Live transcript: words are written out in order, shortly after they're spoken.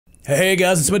Hey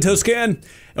guys, it's CinnamonToastKen, and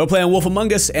we're playing Wolf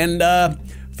Among Us, and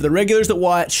for the regulars that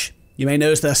watch, you may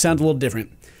notice that I sound a little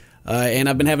different. And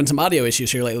I've been having some audio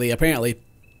issues here lately, apparently.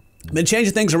 I've been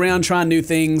changing things around, trying new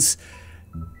things,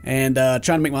 and trying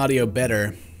to make my audio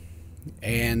better.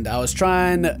 And I was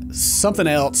trying something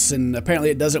else, and apparently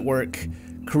it doesn't work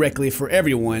correctly for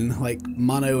everyone. Like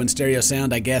mono and stereo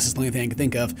sound, I guess, is the only thing I can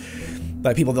think of.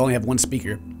 Like people that only have one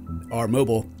speaker, or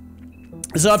mobile.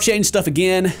 So I've changed stuff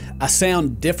again. I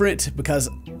sound different because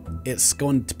it's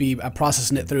going to be, I'm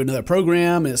processing it through another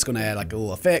program, and it's going to add like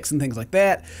little effects and things like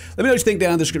that. Let me know what you think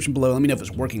down in the description below. Let me know if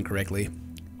it's working correctly.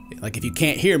 Like if you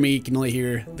can't hear me, you can only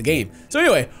hear the game. So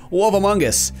anyway, Wolf Among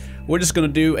Us. We're just going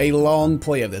to do a long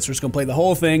play of this. We're just going to play the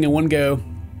whole thing in one go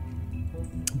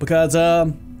because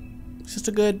it's just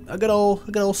a good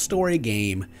old story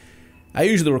game. I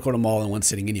usually record them all in one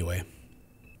sitting anyway.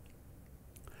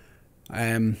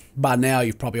 By now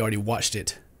you've probably already watched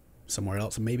it somewhere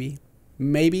else, maybe,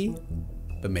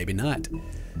 but maybe not.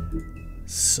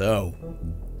 So,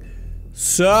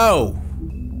 the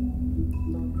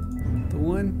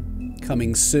one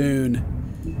coming soon,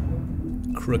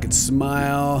 Crooked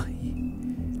Smile,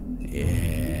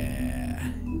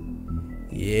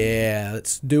 yeah,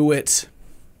 let's do it.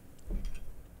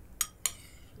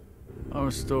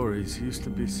 Our stories used to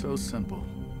be so simple.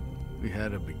 We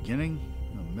had a beginning,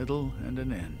 a middle, and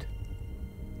an end.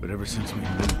 But ever since we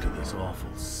moved to this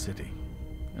awful city,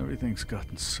 everything's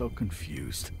gotten so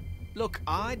confused. Look,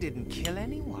 I didn't kill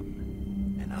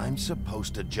anyone. And I'm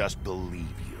supposed to just believe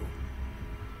you.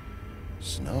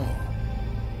 Snow.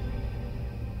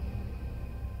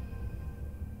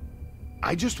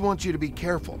 I just want you to be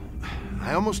careful.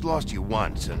 I almost lost you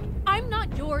once, and... I'm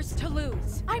not yours to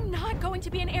lose. I'm not going to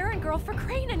be an errand girl for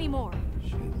Crane anymore.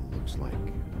 She looks like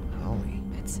Holly.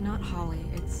 It's not Holly,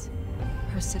 it's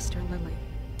her sister Lily.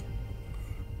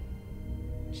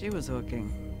 She was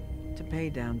hooking to pay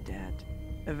down debt.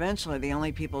 Eventually, the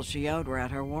only people she owed were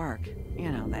at her work.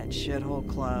 You know, that shithole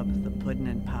club, the Puddin'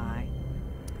 and Pie.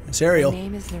 It's Ariel. Her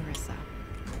name is Nerissa.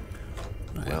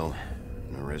 Well,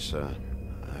 Nerissa,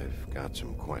 I've got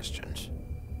some questions.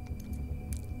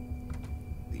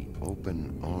 The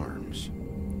open arms.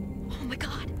 Oh my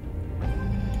god.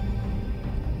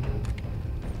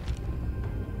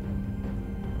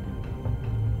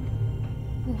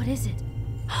 What is it?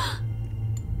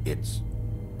 It's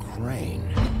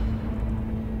Crane.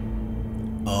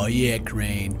 Oh yeah,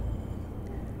 Crane.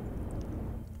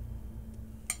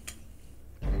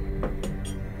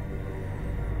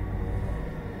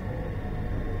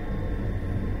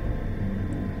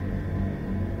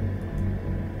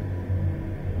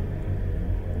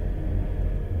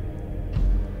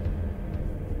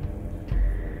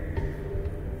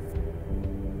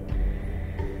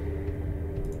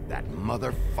 That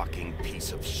motherfucking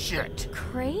piece of shit.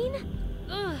 Crane?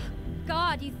 Ugh.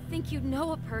 God, you think you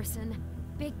know a person.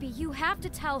 Bigby, you have to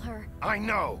tell her. I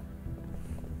know.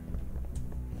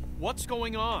 What's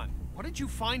going on? What did you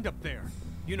find up there?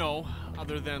 You know,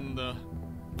 other than the...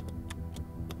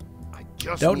 I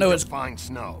just Don't know need it's... to find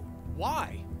Snow.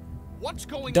 Why? What's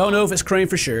going on? Don't know if it's Crane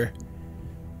for sure.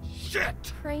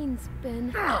 Shit! Crane's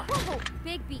been... Whoa,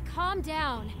 Bigby, calm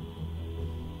down.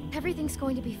 Everything's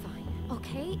going to be fine,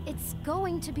 okay? It's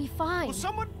going to be fine. Will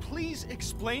someone please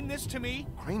explain this to me?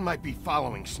 Crane might be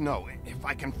following Snow. If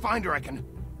I can find her, I can...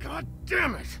 God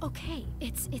damn it! Okay,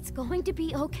 it's going to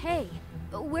be okay.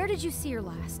 Where did you see her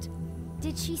last?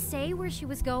 Did she say where she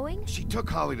was going? She took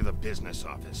Holly to the business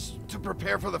office to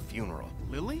prepare for the funeral.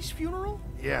 Lily's funeral?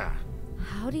 Yeah.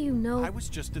 How do you know? I was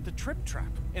just at the Trip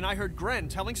Trap, and I heard Gren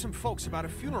telling some folks about a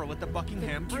funeral at the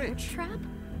Buckingham the Bridge. Trip Trap?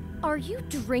 Are you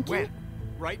drinking? When?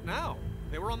 Right now.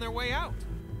 They were on their way out.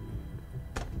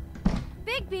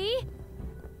 Bigby!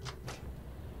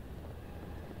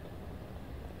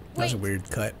 That was a Wait. weird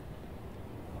cut.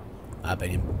 I bet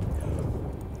him.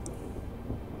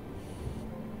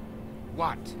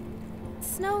 What?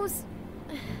 Snow's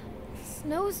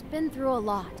been through a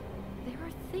lot. There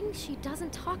are things she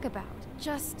doesn't talk about.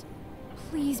 Just,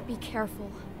 please be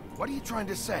careful. What are you trying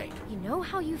to say? You know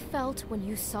how you felt when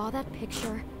you saw that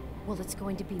picture? Well, it's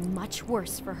going to be much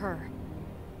worse for her.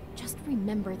 Just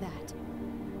remember that.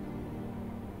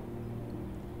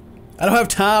 I don't have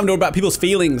time to worry about people's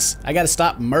feelings. I gotta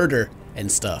stop murder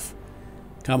and stuff.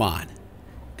 Come on.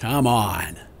 Come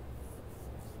on.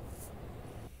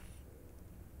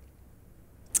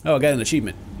 Oh, I got an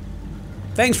achievement.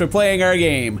 Thanks for playing our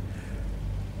game.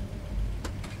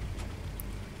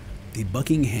 The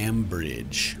Buckingham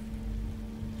Bridge.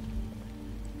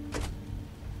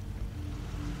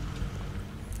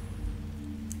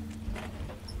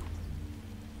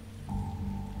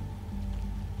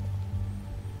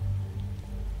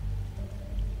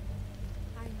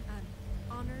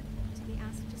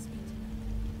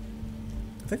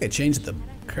 think I changed the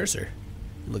cursor.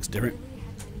 It looks different. Lily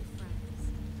had many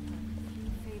friends, but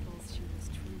few fables she was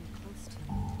truly close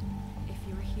to. If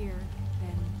you were here,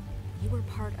 then you were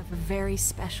part of a very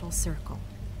special circle.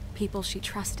 People she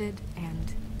trusted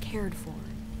and cared for.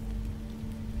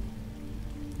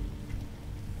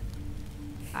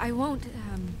 I won't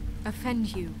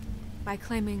offend you by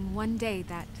claiming one day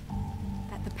that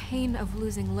the pain of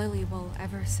losing Lily will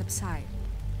ever subside.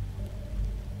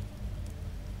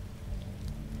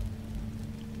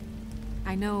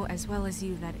 I know as well as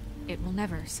you that it will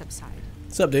never subside.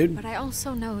 What's up, dude? But I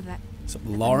also know that What's up,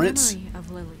 the Lawrence? memory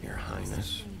of Lily Your will Highness.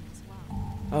 sustain as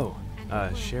well. Oh, And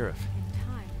it will, Sheriff. in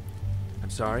time, I'm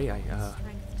sorry, give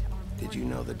strength to our Did you mourning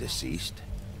know the for Belle. deceased?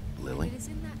 And Lily? it is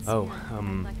in that Oh, spirit that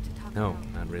I'd like to talk no,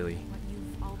 about not really. what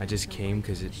you've all I just been so came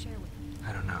grateful 'cause to it- share with me.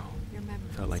 I don't know. Your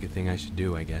memories. Felt like a thing I should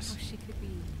do, I guess. How she could be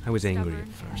I was angry at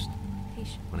stubborn first and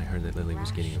patient, when I heard that Lily was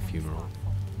rash getting a and funeral. thoughtful.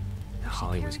 And She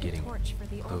Holly was carried a getting torch for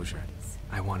the old closure. ways,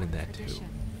 I wanted for that too. tradition,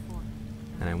 for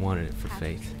And I wanted it for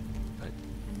pageantry. Faith. But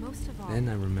And most of all, then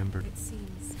I remembered it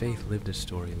seems Faith how lived a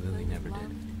story Lily never did.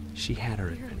 loved, She had her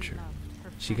dearly adventure. loved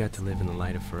her She got to friends. live in the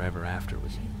light of forever after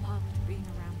with She me. loved being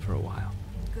around For a them while.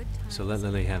 in good So let times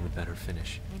Lily and have a bad. better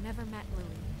finish. I never met Lily.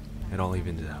 but It I all know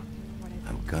evens out. what it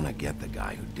I'm meant gonna to get the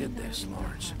guy who did her. this,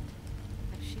 Lawrence.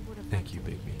 That she would have Thank liked you, to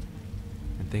leave Bigby. tonight.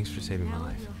 And thanks for saving my Now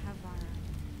life. we'll have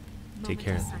our Take moment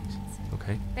care of silence. things,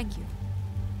 okay? Thank you.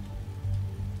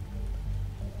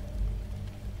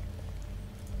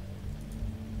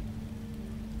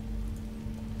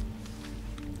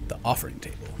 The offering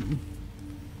table.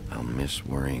 I'll miss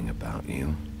worrying about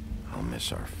you. I'll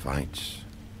miss our fights.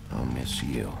 I'll miss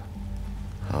you.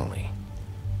 Holly.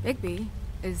 Bigby,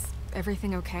 is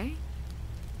everything okay?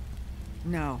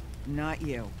 No, not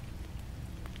you.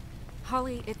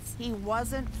 Holly, it's... He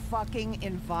wasn't fucking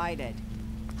invited.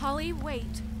 Holly,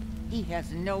 wait. He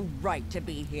has no right to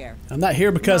be here. I'm not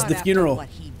here because of Not the after funeral. what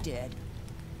he did.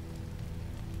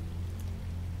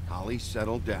 Holly,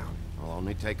 settle down. I'll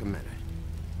only take a minute.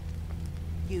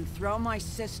 You throw my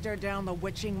sister down the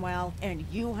witching well, and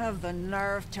you have the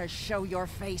nerve to show your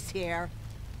face here?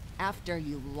 After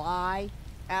you lie?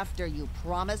 After you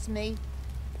promise me?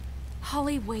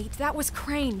 Holly, wait. That was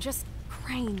Crane. Just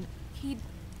Crane. He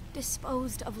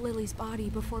disposed of Lily's body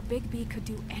before Bigby could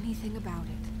do anything about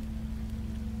it.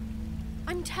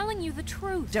 I'm telling you the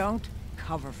truth. Don't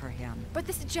cover for him. But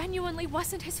this genuinely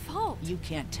wasn't his fault. You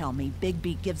can't tell me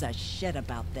Bigby gives a shit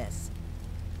about this.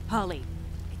 Holly,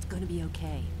 it's gonna be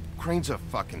okay. Crane's a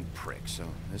fucking prick, so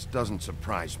this doesn't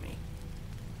surprise me.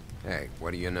 Hey,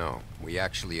 what do you know? We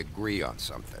actually agree on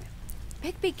something.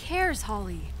 Bigby cares,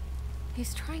 Holly.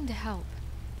 He's trying to help.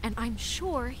 And I'm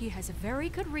sure he has a very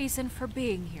good reason for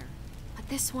being here. But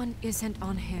this one isn't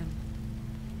on him.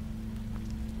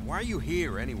 Why are you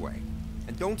here anyway?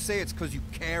 And don't say it's because you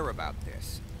care about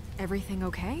this. Everything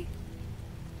okay?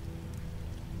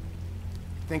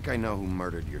 I think I know who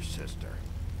murdered your sister.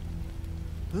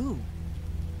 Who?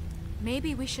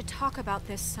 Maybe we should talk about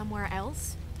this somewhere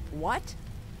else? What?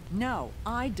 No,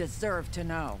 I deserve to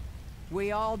know.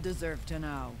 We all deserve to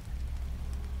know.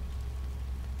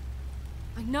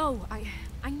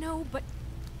 I know, but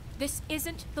this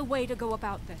isn't the way to go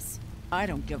about this. I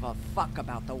don't give a fuck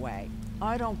about the way.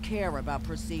 I don't care about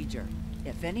procedure.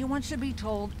 If anyone should be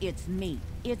told, it's me.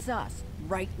 It's us.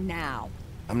 Right now.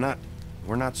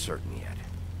 We're not certain yet.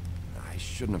 I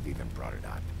shouldn't have even brought it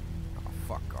up. Oh,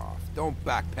 fuck off. Don't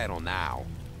backpedal now.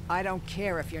 I don't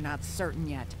care if you're not certain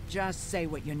yet. Just say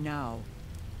what you know.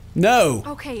 No.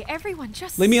 Okay, everyone,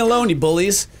 just Leave me alone, you stop.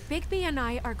 bullies. Bigby and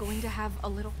I are going to have a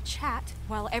little chat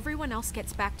while everyone else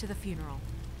gets back to the funeral.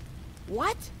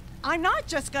 What? I'm not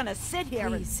just gonna sit here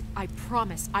Please, I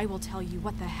promise I will tell you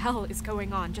what the hell is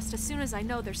going on just as soon as I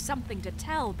know there's something to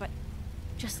tell, but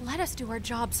just let us do our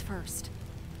jobs first.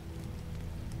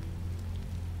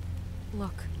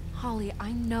 Look, Holly,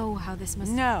 I know how this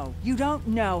must... No, you don't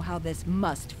know how this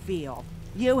must feel.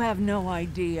 You have no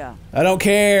idea. I don't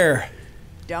care.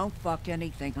 Don't fuck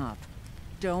anything up.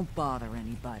 Don't bother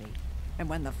anybody. And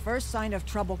when the first sign of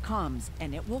trouble comes,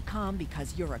 and it will come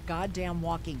because you're a goddamn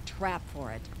walking trap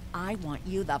for it, I want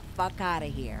you the fuck out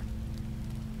of here.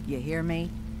 You hear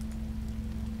me?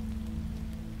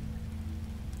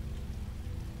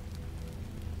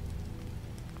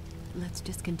 Let's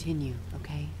just continue,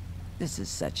 okay? This is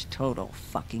such total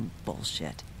fucking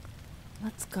bullshit.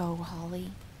 Let's go,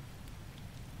 Holly.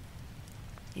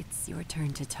 It's your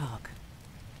turn to talk.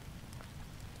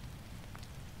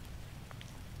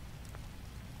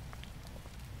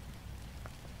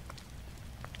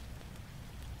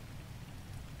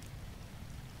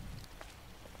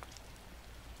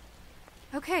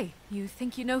 Okay, you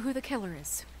think you know who the killer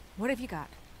is. What have you got?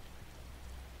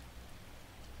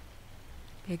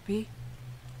 Bigby?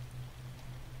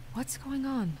 What's going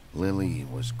on? Lily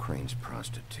was Crane's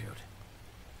prostitute.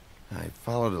 I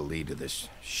followed a lead to this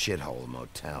shithole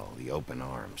motel, the Open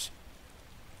Arms.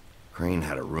 Crane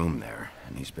had a room there,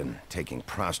 and he's been taking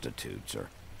prostitutes, or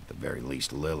at the very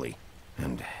least Lily,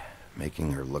 and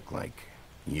making her look like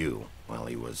you while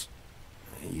he was,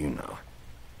 you know.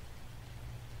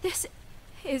 This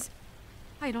is...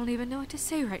 I don't even know what to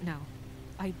say right now.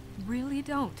 I really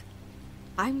don't.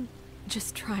 I'm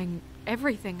just trying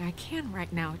everything I can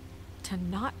right now to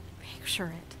not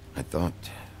picture it. I thought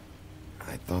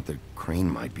that Crane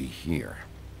might be here,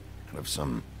 out of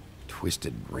some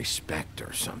twisted respect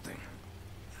or something.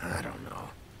 I don't know.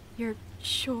 You're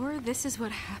sure this is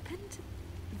what happened?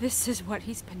 This is what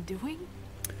he's been doing?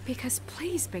 Because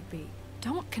please, Bigby,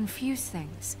 don't confuse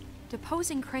things.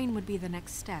 Deposing Crane would be the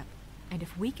next step. And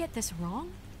if we get this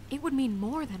wrong, it would mean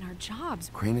more than our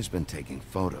jobs. Crane has been taking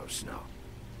photos, Snow.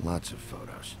 Lots of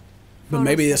photos. But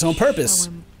maybe it's on purpose.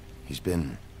 He's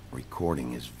been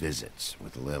recording his visits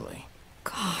with Lily.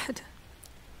 God.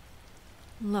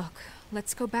 Look,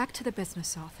 let's go back to the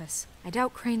business office. I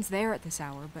doubt Crane's there at this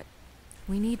hour, but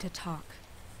we need to talk.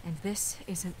 And this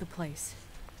isn't the place.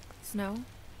 Snow?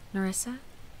 Nerissa?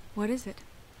 What is it?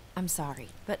 I'm sorry,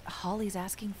 but Holly's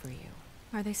asking for you.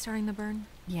 Are they starting the burn?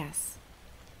 Yes.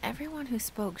 Everyone who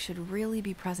spoke should really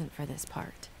be present for this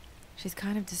part. She's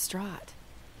kind of distraught.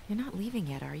 You're not leaving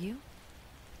yet, are you?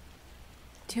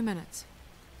 2 minutes.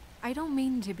 I don't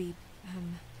mean to be,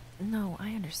 No,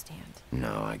 I understand.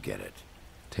 No, I get it.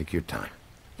 Take your time.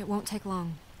 It won't take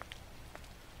long.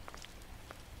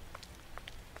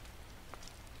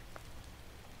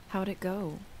 How'd it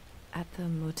go? At the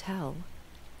motel?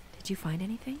 Did you find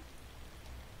anything?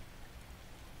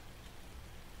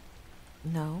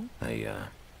 No?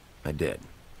 I did.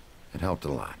 It helped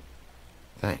a lot.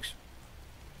 Thanks.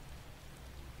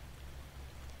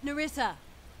 Nerissa!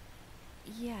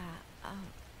 Yeah,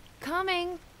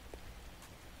 coming!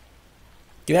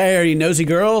 Get out of here, you nosy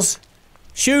girls.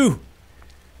 Shoo!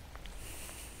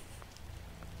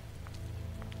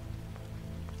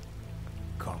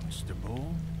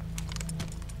 Constable?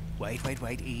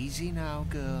 Wait, easy now,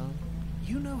 girl.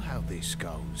 You know how this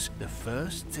goes. The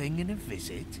first thing in a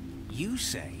visit, you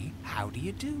say, how do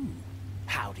you do?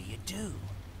 How do you do?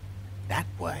 That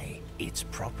way, it's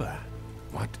proper.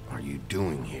 What are you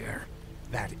doing here?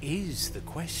 That is the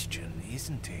question,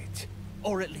 isn't it?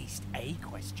 Or at least a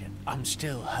question. I'm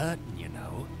still hurting, you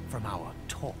know, from our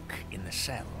talk in the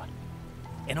cell.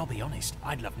 And I'll be honest,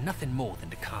 I'd love nothing more than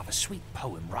to carve a sweet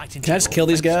poem right into Can I just kill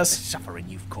these guys? the suffering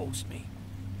you've caused me.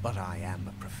 But I am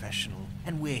a professional,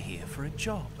 and we're here for a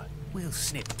job. We'll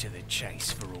snip to the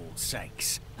chase for all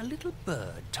sakes. A little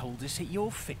bird told us that you're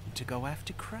fitting to go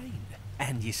after Crane.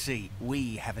 And you see,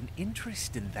 we have an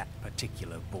interest in that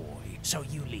particular boy. So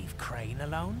you leave Crane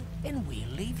alone, and we'll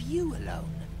leave you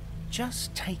alone.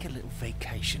 Just take a little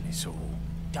vacation is all.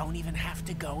 Don't even have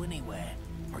to go anywhere.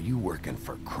 Are you working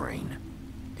for Crane?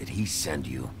 Did he send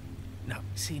you? No,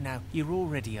 see now, you're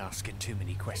already asking too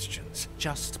many questions.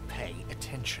 Just pay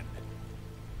attention.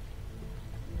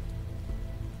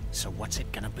 So what's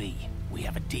it gonna be? We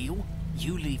have a deal?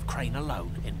 You leave Crane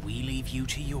alone, and we leave you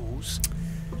to yours?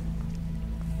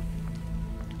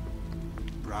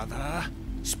 Brother,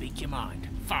 speak your mind.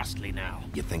 Fastly now.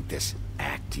 You think this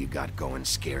act you got going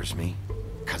scares me?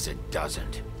 'Cause it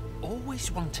doesn't.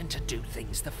 Always wanting to do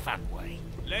things the fun way.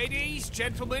 Ladies,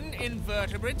 gentlemen,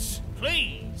 invertebrates,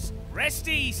 please, rest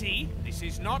easy. This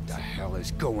is not... What the hell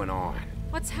is going on?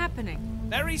 What's happening?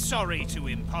 Very sorry to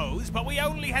impose, but we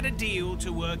only had a deal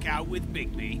to work out with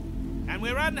Bigby. And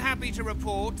we're unhappy to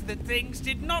report that things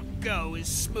did not go as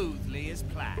smoothly as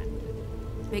planned.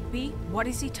 Bigby, what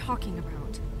is he talking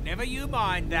about? Never you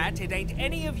mind that, it ain't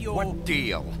any of your... What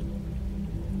deal?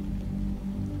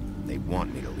 They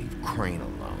want me to leave Crane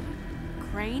alone.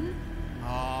 Crane?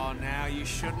 Oh, now you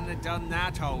shouldn't have done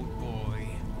that, old boy.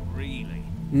 Really.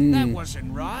 That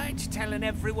wasn't right, telling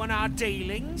everyone our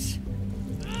dealings.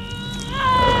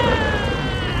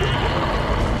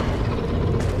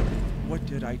 What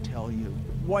did I tell you?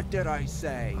 What did I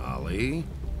say? Holly?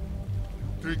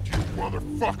 Think you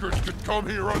motherfuckers could come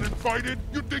here uninvited?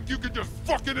 You think you could just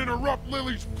fucking interrupt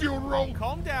Lily's funeral?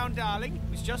 Calm down, darling. It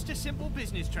was just a simple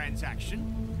business transaction.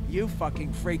 You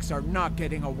fucking freaks are not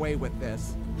getting away with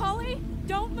this. Holly,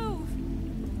 don't move.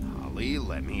 Holly,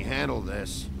 let me handle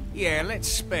this. Yeah, let's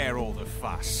spare all the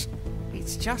fuss.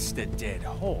 It's just a dead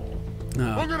whore.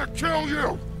 No. I'm gonna kill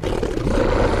you!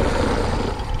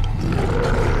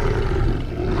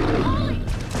 Holly!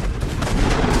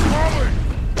 Holly!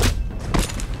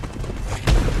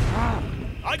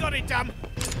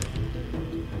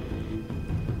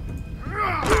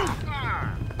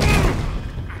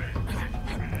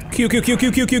 Q, Q, Q,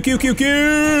 Q, Q, Q, Q, Q,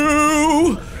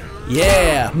 Q.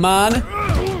 Yeah, man.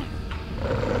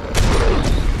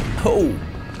 Oh.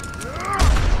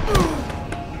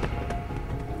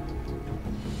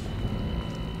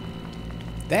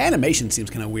 The animation seems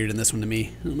kind of weird in this one to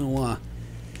me. I don't know why.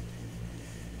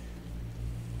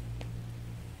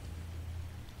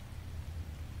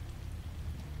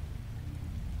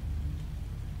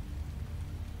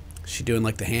 She doing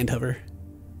like the hand hover?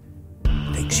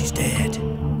 I think she's dead.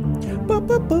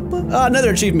 Ah,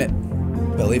 another achievement.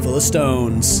 Belly full of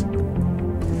stones.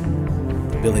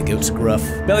 Billy Goat's gruff.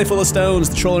 Belly full of stones.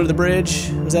 The troll under the bridge.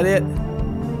 Was that it?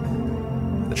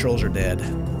 The trolls are dead.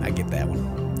 I get that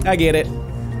one. I get it.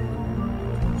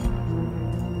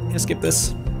 Gonna skip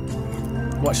this.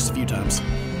 Watch this a few times.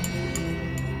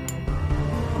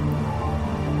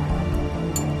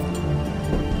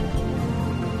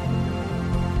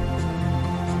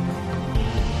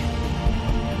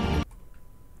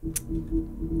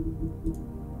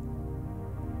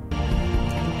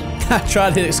 I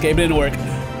tried to escape, it didn't work.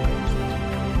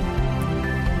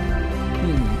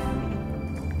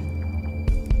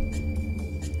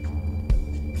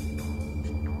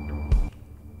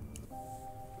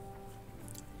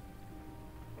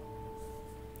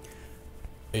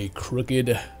 A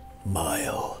crooked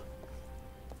mile.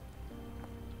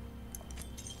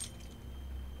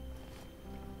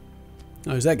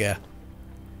 Oh, who's that guy?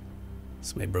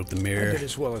 Somebody broke the mirror. I did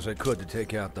as well as I could to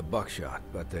take out the buckshot,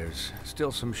 but there's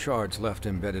still some shards left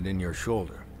embedded in your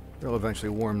shoulder. They'll eventually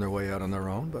worm their way out on their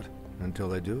own, but until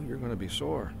they do, you're gonna be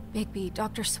sore. Bigby,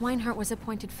 Dr. Swinehart was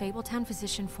appointed Fabletown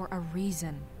physician for a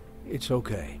reason. It's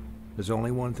okay. There's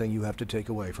only one thing you have to take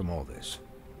away from all this.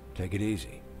 Take it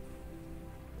easy.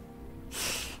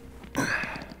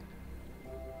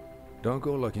 Don't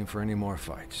go looking for any more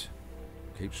fights.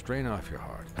 Keep strain off your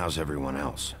heart. How's everyone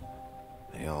else?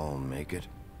 They all make it?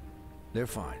 They're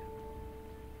fine.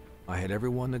 I had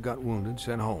everyone that got wounded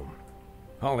sent home.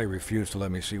 Holly refused to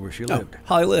let me see where she lived.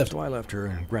 Holly lived. So I left her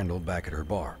and Grendel back at her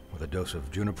bar with a dose of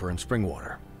juniper and spring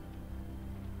water.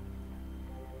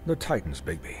 The Titans,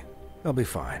 Bigby. They'll be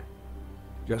fine.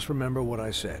 Just remember what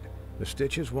I said. The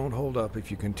stitches won't hold up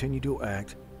if you continue to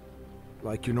act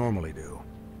like you normally do.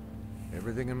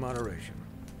 Everything in moderation.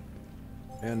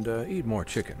 And eat more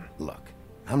chicken. Look,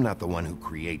 I'm not the one who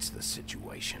creates the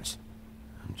situations.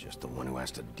 I'm just the one who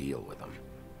has to deal with them.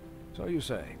 So you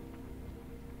say.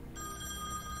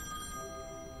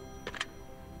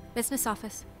 Business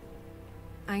office.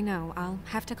 I know, I'll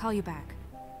have to call you back.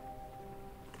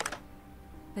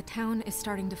 The town is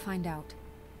starting to find out.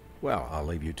 Well, I'll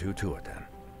leave you two to it then.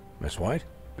 Miss White,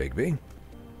 Bigby.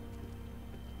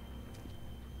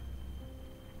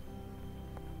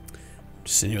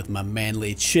 Just sitting here with my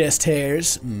manly chest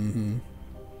hairs.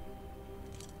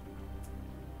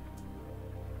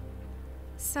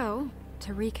 So,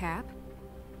 to recap.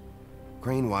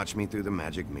 Crane watched me through the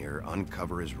magic mirror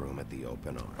uncover his room at the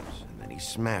open arms, and then he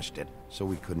smashed it so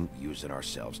we couldn't use it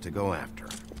ourselves to go after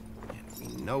him.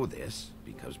 And we know this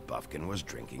because Buffkin was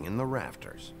drinking in the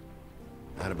rafters.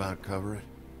 That about cover it?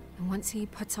 And once he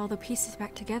puts all the pieces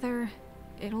back together,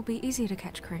 it'll be easy to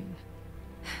catch Crane.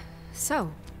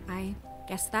 So, I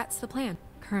guess that's the plan,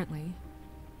 currently.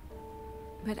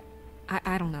 But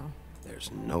I don't know.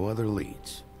 There's no other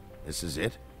leads. This is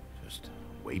it. Just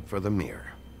wait for the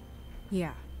mirror.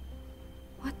 Yeah.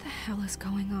 What the hell is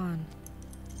going on?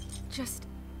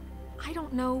 I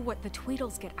don't know what the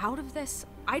Tweedles get out of this.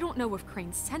 I don't know if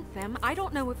Crane sent them. I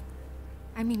don't know if...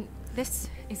 I mean, this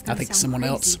is gonna sound someone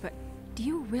crazy, else. but do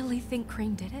you really think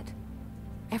Crane did it?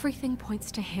 Everything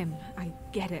points to him. I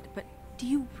get it, but do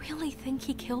you really think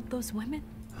he killed those women?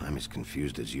 I'm as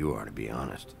confused as you are, to be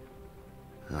honest.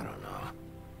 I don't know.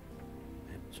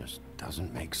 It just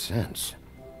doesn't make sense.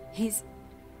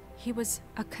 He was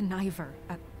a conniver,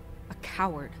 a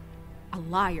coward, a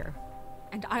liar.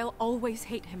 And I'll always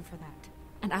hate him for that.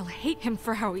 And I'll hate him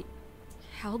for how he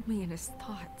held me in his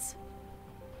thoughts.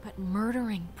 But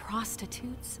murdering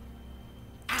prostitutes?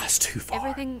 That's too far.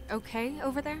 Everything okay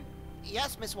over there?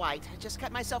 Yes, Miss White. I just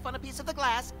cut myself on a piece of the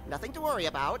glass. Nothing to worry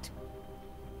about.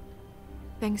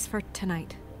 Thanks for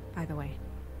tonight, by the way.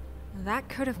 That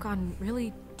could have gone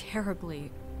really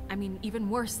terribly. I mean, even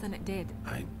worse than it did.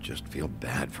 I just feel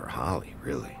bad for Holly,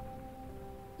 really.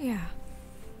 Yeah.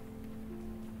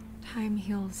 Time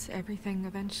heals everything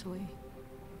eventually.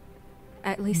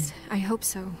 At least, I hope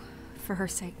so, for her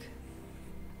sake.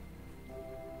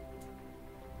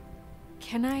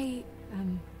 Can I,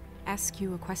 ask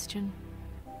you a question?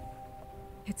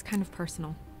 It's kind of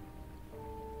personal.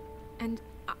 And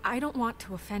I don't want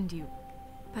to offend you,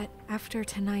 but after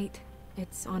tonight,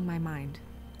 it's on my mind.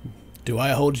 Do I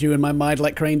hold you in my mind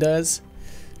like Crane does?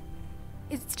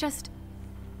 It's just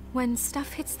when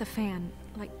stuff hits the fan,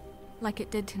 like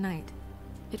it did tonight,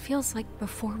 it feels like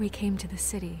before we came to the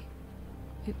city.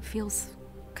 It feels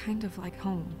kind of like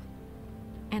home.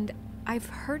 And I've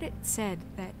heard it said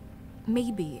that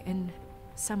maybe in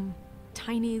some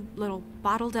tiny little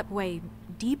bottled up way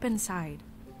deep inside,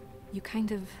 you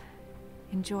kind of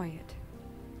enjoy it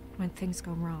when things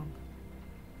go wrong.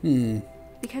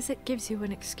 Because it gives you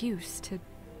an excuse to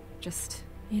just,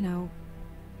 you know,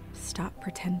 stop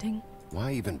pretending.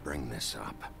 Why even bring this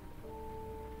up?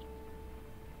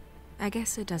 I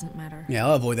guess it doesn't matter. Yeah,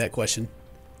 I'll avoid that question.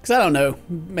 Because I don't know.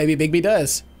 Maybe Bigby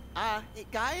does.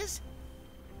 Guys?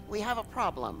 We have a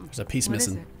problem. There's a piece What is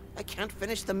missing. it? I can't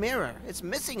finish the mirror. It's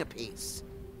missing a piece.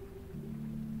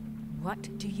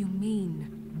 What do you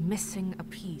mean, missing a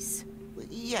piece?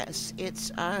 Yes,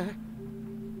 it's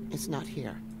not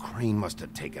here. Crane must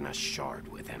have taken a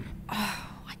shard with him. Oh,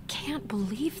 I can't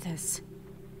believe this.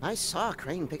 I saw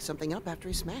Crane pick something up after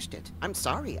he smashed it. I'm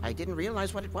sorry, I didn't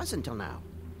realize what it was until now.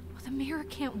 Well, the mirror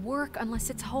can't work unless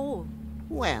it's whole.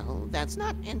 Well, that's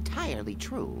not entirely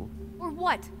true. Or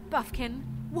what, Buffkin?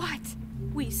 What?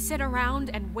 We sit around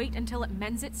and wait until it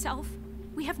mends itself?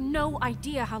 We have no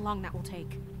idea how long that will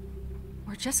take.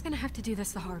 We're just gonna have to do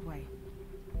this the hard way.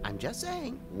 I'm just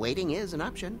saying, waiting is an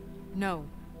option. No.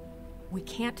 We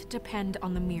can't depend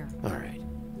on the mirror. All right.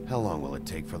 How long will it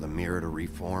take for the mirror to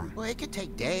reform? Well, it could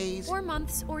take days. Or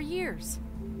months or years.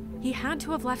 He had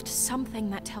to have left something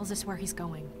that tells us where he's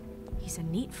going. He's a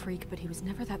neat freak, but he was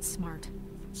never that smart.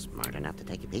 Smart enough to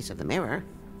take a piece of the mirror.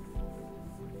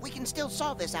 We can still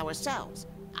solve this ourselves.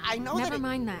 I know Never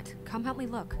mind that. Come help me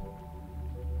look.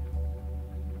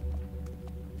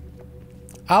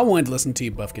 I wanted to listen to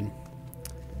you, Buffkin.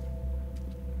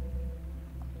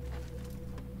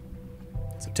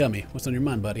 So tell me, what's on your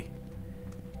mind, buddy?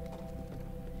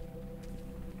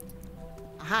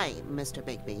 Hi, Mr.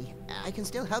 Bigby. I can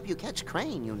still help you catch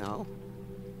Crane, you know.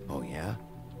 Oh, yeah?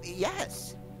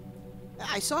 Yes.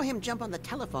 I saw him jump on the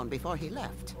telephone before he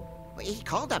left. He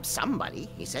called up somebody.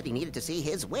 He said he needed to see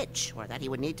his witch, or that he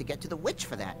would need to get to the witch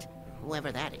for that.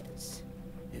 Whoever that is.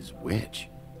 His witch?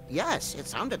 Yes, it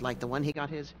sounded like the one he got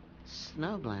his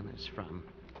snow glamours from.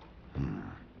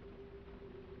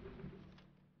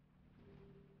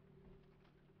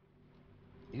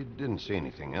 You didn't see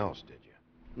anything else, did you?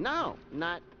 No,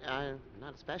 not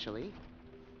especially.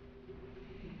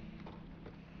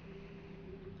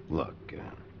 Look,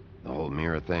 the whole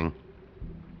mirror thing,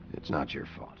 it's not your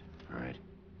fault, all right?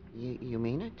 You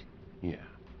mean it? Yeah.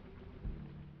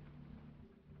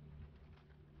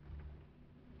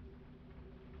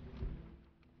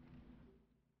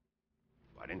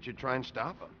 Why didn't you try and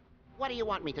stop him? What do you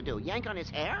want me to do, yank on his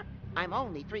hair? I'm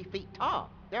only 3 feet tall.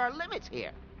 There are limits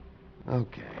here.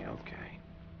 Okay.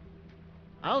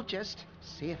 I'll just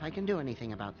see if I can do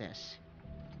anything about this.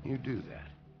 You do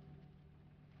that.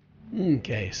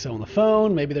 Okay, so on the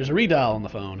phone, maybe there's a redial on the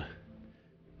phone.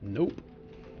 Nope.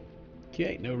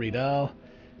 Okay, no redial.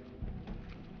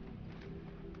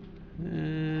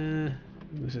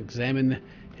 Let's examine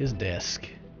his desk.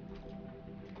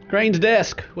 Crane's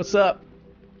desk, what's up?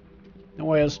 Don't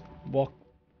worry, I'll just walk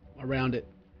around it.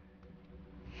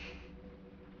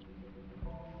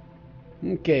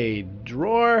 Okay,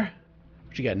 drawer.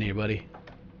 What you got in here, buddy?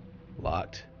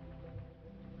 Locked.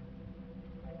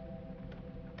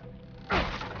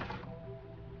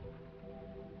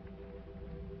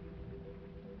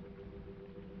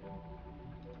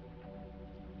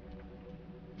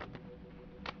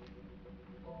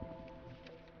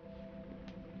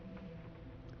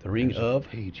 The ring There's of a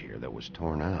page here that was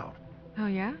torn out. Oh,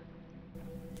 yeah?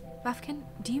 Buffkin,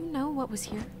 do you know what was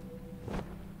here?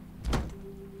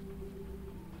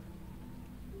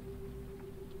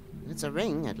 It's a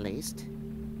ring, at least.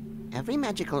 Every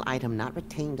magical item not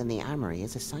retained in the armory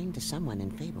is assigned to someone in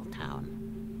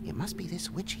Fabletown. It must be this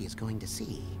witch he is going to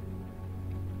see.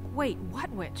 Wait,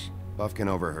 what witch? Buffkin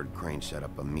overheard Crane set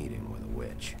up a meeting with a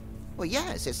witch. Well,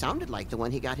 yes, it sounded like the one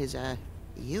he got his,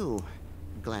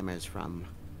 glamours from.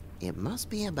 It must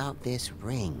be about this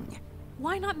ring.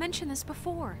 Why not mention this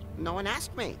before? No one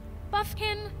asked me.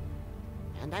 Buffkin!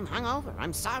 And I'm hungover.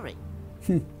 I'm sorry.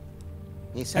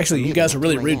 Actually, you guys are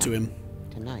really rude to him.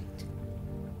 Tonight.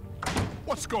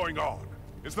 What's going on?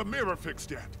 Is the mirror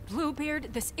fixed yet?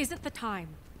 Bluebeard, this isn't the time.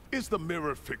 Is the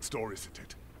mirror fixed or isn't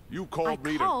it? You called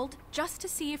me I called just to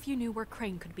see if you knew where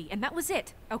Crane could be, and that was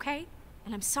it, okay?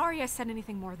 And I'm sorry I said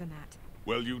anything more than that.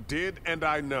 Well, you did, and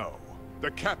I know.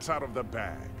 The cat's out of the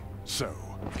bag. So,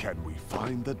 can we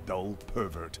find the dull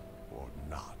pervert or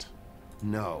not?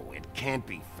 No, it can't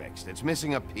be fixed. It's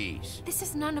missing a piece. This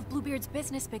is none of Bluebeard's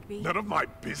business, Bigby. None of my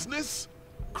business?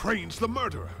 Crane's the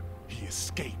murderer. He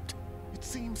escaped. It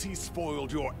seems he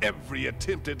spoiled your every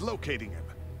attempt at locating him.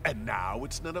 And now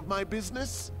it's none of my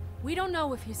business? We don't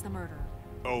know if he's the murderer.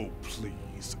 Oh,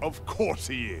 please. Of course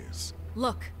he is.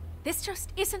 Look, this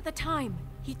just isn't the time.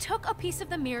 He took a piece of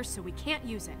the mirror, so we can't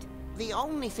use it. The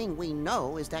only thing we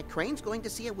know is that Crane's going to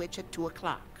see a witch at 2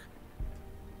 o'clock.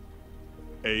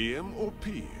 AM or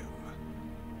PM?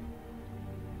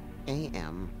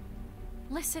 AM.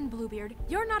 Listen, Bluebeard,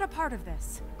 you're not a part of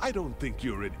this. I don't think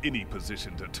you're in any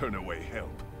position to turn away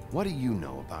help. What do you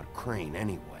know about Crane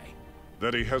anyway?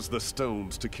 That he has the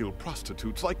stones to kill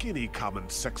prostitutes like any common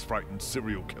sex-frightened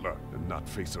serial killer and not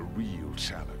face a real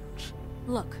challenge.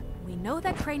 Look, we know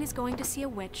that Crane is going to see a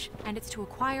witch, and it's to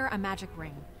acquire a magic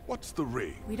ring. What's the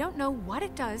ring? We don't know what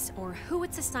it does or who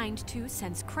it's assigned to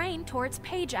since Crane tore its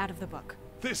page out of the book.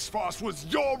 This farce was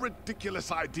your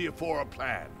ridiculous idea for a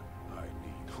plan. I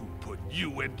mean, who put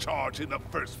you in charge in the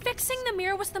first place? Fixing the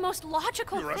mirror was the most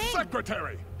logical You're thing. a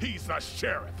secretary. He's the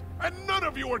sheriff. And none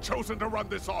of you were chosen to run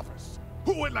this office.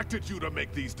 Who elected you to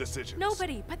make these decisions?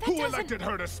 Nobody, but that Who doesn't... elected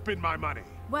her to spend my money?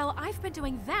 Well, I've been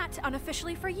doing that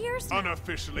unofficially for years now.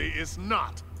 Unofficially is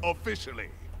not officially.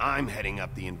 I'm heading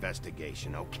up the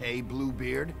investigation, okay,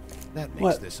 Bluebeard? That makes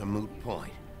What? this a moot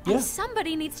point. And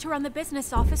somebody needs to run the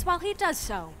business office while he does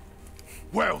so.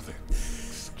 Well then,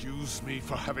 excuse me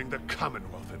for having the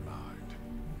Commonwealth in mind.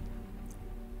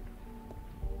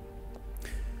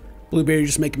 Blueberry, you're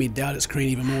just making me doubt it's Crane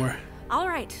even more. All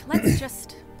right, let's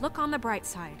just look on the bright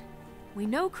side. We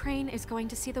know Crane is going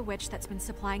to see the witch that's been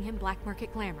supplying him black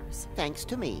market glamours. Thanks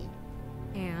to me.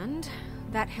 And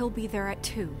that he'll be there at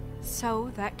 2.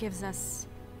 So that gives us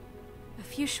a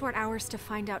few short hours to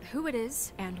find out who it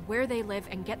is and where they live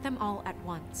and get them all at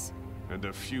once. And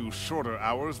a few shorter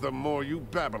hours the more you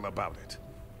babble about it.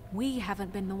 We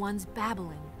haven't been the ones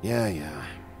babbling. Yeah.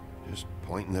 Just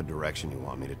point in the direction you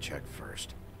want me to check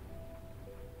first.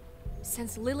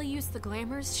 Since Lily used the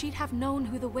glamours, she'd have known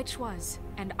who the witch was.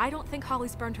 And I don't think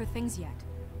Holly's burned her things yet.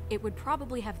 It would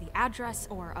probably have the address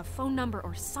or a phone number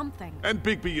or something. And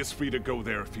Bigby is free to go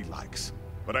there if he likes.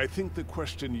 But I think the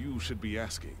question you should be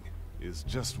asking is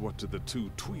just what do the two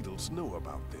Tweedles know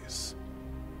about this?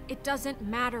 It doesn't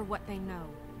matter what they know.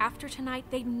 After tonight,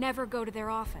 they'd never go to their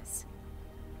office.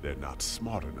 They're not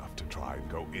smart enough to try and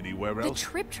go anywhere The else.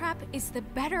 Trip Trap is the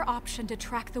better option to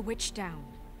track the witch down.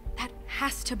 That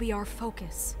has to be our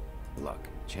focus. Look,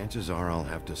 chances are I'll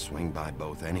have to swing by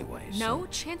both anyways. No,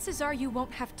 chances are you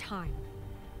won't have time.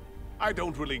 I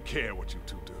don't really care what you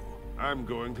two do. I'm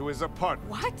going to his apartment.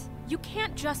 What? You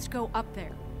can't just go up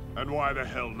there. And why the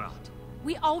hell not?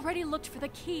 We already looked for the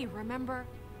key, remember?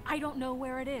 I don't know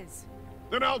where it is.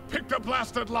 Then I'll pick the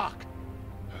blasted lock.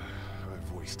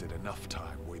 I've wasted enough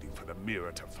time waiting for the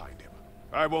mirror to find him.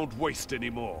 I won't waste any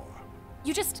more.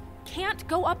 You just can't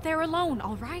go up there alone,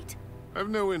 all right? I've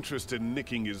no interest in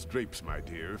nicking his drapes, my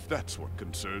dear, if that's what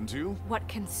concerns you. What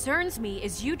concerns me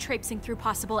is you traipsing through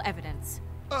possible evidence.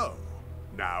 Oh,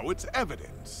 now it's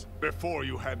evidence. Before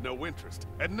you had no interest,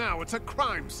 and now it's a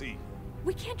crime scene.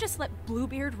 We can't just let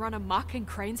Bluebeard run amok in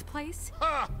Crane's place.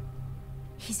 Ha!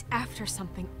 He's after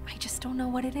something. I just don't know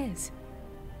what it is.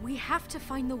 We have to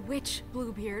find the witch,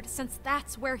 Bluebeard, since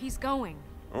that's where he's going.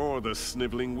 Or the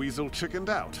sniveling weasel chickened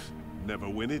out. Never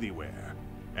went anywhere.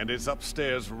 And is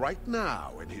upstairs right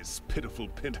now in his pitiful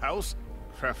penthouse,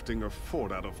 crafting a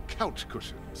fort out of couch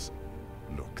cushions.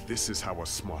 Look, this is how a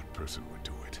smart person would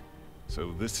do it.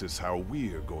 So this is how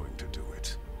we're going to do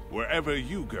it. Wherever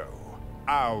you go,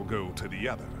 I'll go to the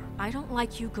other. I don't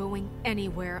like you going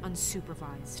anywhere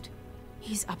unsupervised.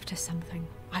 He's up to something.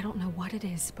 I don't know what it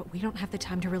is, but we don't have the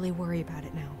time to really worry about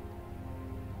it now.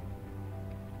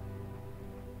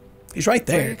 He's right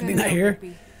there. Can he not hear?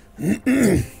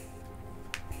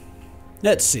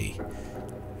 Let's see.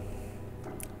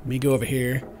 Let me go over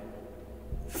here.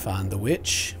 Find the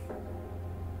witch.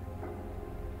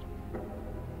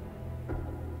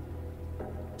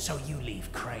 So you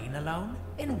leave Crane alone,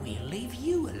 and we'll leave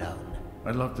you alone.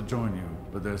 I'd love to join you,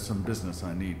 but there's some business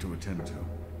I need to attend to.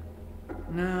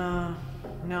 No,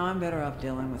 I'm better off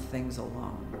dealing with things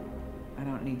alone. I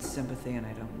don't need sympathy and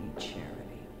I don't need charity.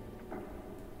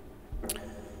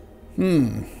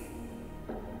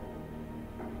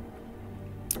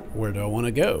 Where do I want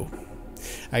to go?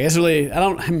 I guess really, I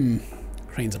don't,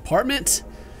 Crane's apartment,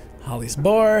 Holly's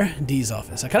bar, Dee's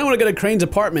office. I kind of want to go to Crane's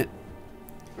apartment.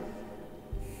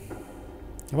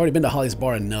 I've already been to Holly's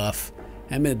bar enough.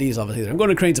 I haven't been to Dee's office either. I'm going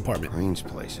to Crane's apartment. Crane's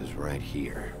place is right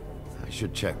here. I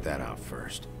should check that out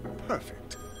first.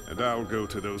 Perfect. And I'll go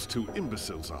to those two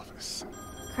imbeciles' office.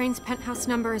 Crane's penthouse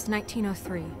number is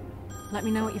 1903. Let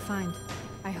me know what you find.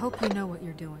 I hope you know what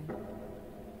you're doing.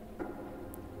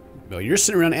 Well, you're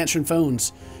sitting around answering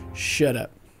phones. Shut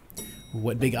up.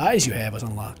 What big eyes you have was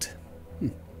unlocked.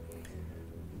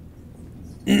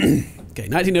 Okay,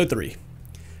 1903.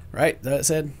 Right? Is that what it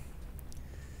said?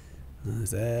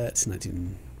 That's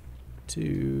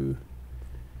 1902.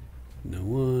 No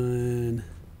one.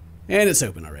 And it's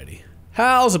open already.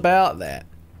 How's about that?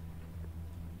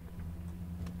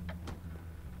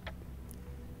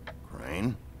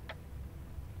 Crane?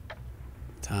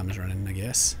 Time is running, I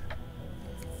guess.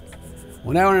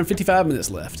 1 hour and 55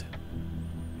 minutes left.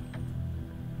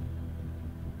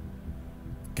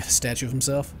 Got a statue of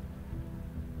himself.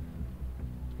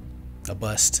 A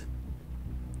bust.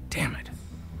 Damn it.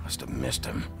 Must have missed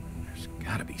him. There's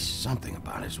gotta be something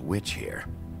about his witch here.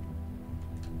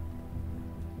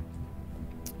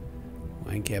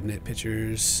 Wine cabinet,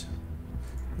 pictures.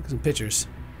 Look at some pictures.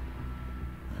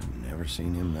 I've never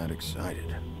seen him that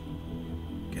excited.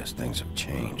 Guess things have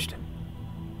changed.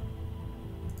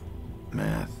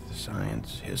 Math,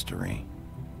 science, history.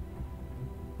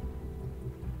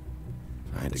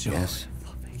 If I had to guess,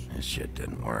 this shit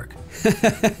didn't work.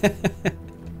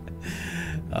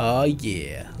 Oh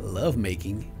yeah, love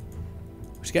making.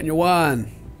 What you got in your wine?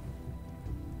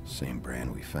 Same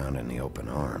brand we found in the open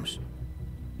arms.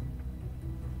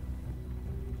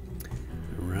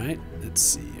 Right, let's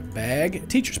see. A bag, a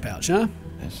teacher's pouch, huh?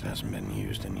 This hasn't been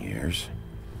used in years.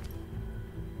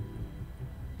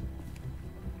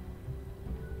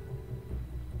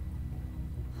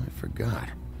 I forgot.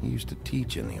 He used to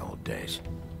teach in the old days.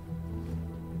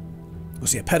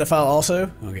 Was he a pedophile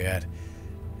also? Oh god.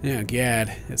 Oh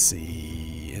god. Let's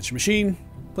see. Answer machine.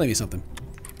 Play me something.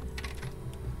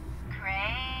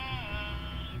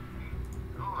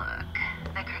 Look,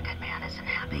 the crooked man isn't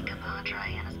happy,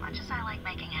 compadre, and as much as I like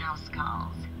making house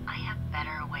calls, I have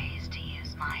better ways to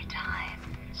use my time.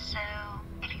 So,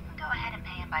 if you can go ahead and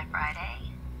pay him by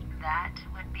Friday, that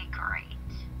would be great.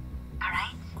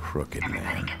 Alright? Crooked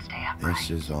man. Can stay upright. This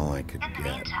is all I could In the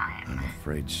get. meantime, I'm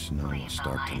afraid Snow will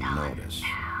start to notice.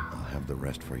 I'll have the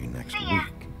rest for you next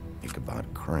week. Ichabod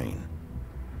Crane.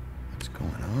 What's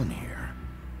going on here?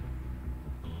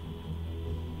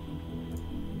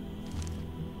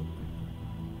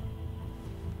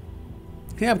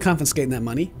 Yeah, I'm confiscating that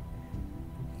money.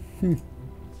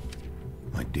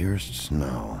 My dearest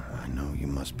Snow, I know you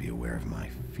must be aware of my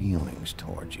feelings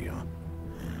towards you.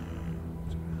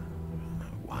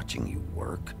 Watching you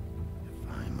work, if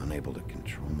I'm unable to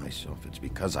control myself, it's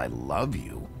because I love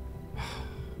you.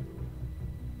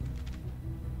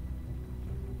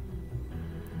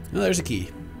 Oh, there's a key.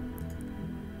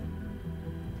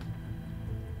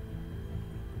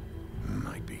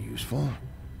 Might be useful.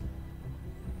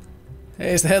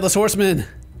 Hey, it's the Headless Horseman.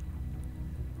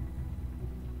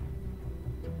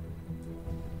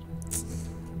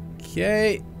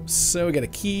 Okay, so we got a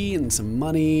key and some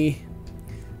money.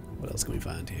 What else can we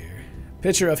find here?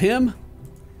 Picture of him.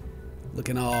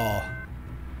 Looking all...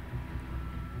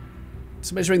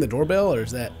 Somebody's ringing the doorbell, or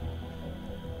is that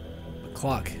a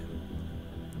clock?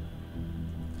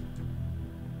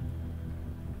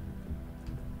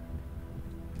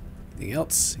 Anything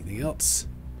else? Anything else?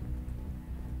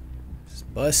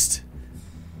 Just bust.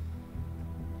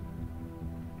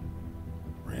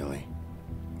 Really?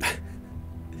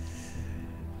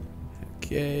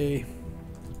 Okay.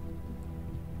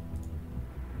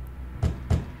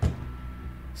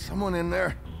 Someone in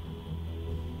there?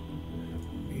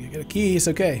 You got a key, it's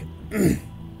okay.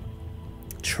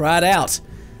 Try it out.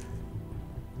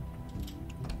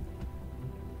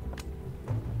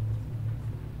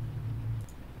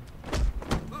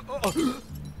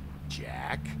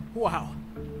 Jack? Wow.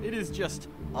 It is just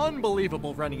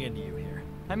unbelievable running into you here.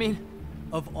 I mean,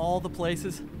 of all the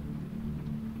places.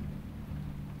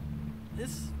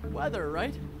 This weather,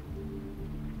 right?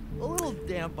 A little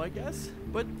damp, I guess.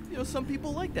 But, you know, some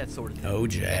people like that sort of thing. Oh,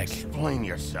 Jack. Explain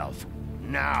yourself.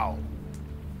 Now.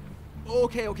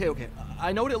 Okay.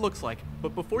 I know what it looks like,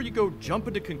 but before you go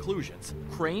jumping to conclusions,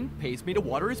 Crane pays me to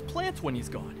water his plants when he's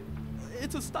gone.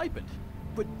 It's a stipend.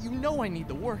 But you know I need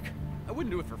the work. I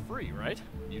wouldn't do it for free, right?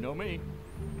 You know me.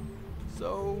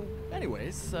 So,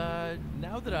 anyways,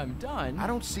 now that I'm done... I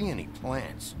don't see any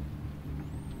plants.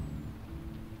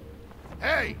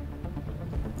 Hey!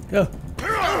 Go.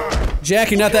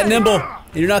 Jack, you're not that nimble,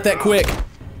 and you're not that quick.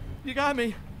 You got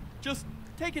me. Just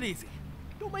take it easy.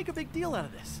 Don't make a big deal out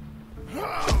of this.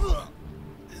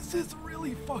 Is this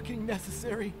really fucking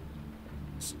necessary?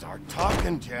 Start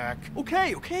talking, Jack.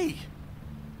 Okay.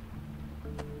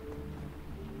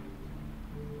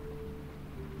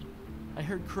 I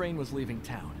heard Crane was leaving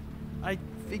town. I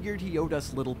figured he owed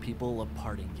us little people a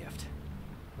parting gift.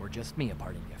 Or just me a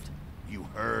parting gift. You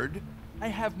heard? I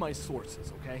have my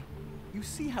sources, okay? You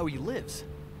see how he lives.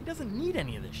 He doesn't need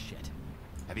any of this shit.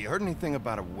 Have you heard anything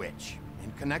about a witch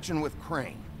in connection with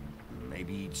Crane?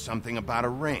 Maybe something about a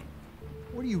ring?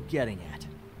 What are you getting at?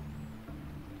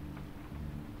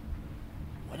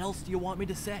 What else do you want me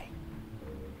to say?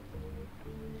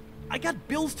 I got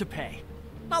bills to pay.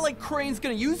 Not like Crane's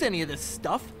gonna use any of this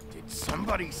stuff. Did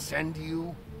somebody send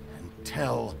you? And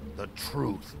tell the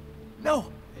truth.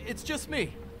 No, it's just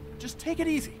me. Just take it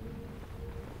easy.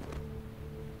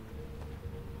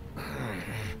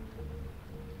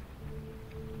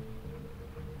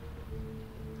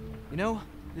 You know,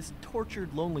 this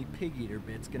tortured, lonely pig-eater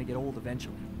bit's gonna get old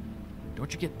eventually.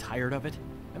 Don't you get tired of it?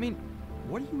 I mean,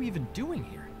 what are you even doing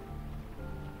here?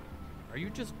 Are you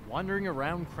just wandering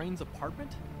around Crane's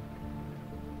apartment?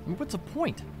 I mean, what's the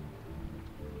point?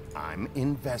 I'm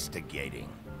investigating.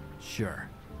 Sure.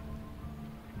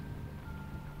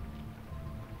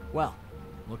 Well,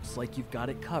 looks like you've got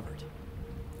it covered.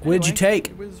 What'd you take?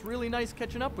 It was really nice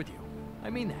catching up with you. I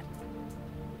mean that.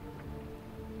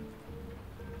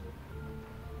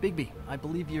 Bigby, I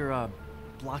believe you're,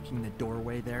 blocking the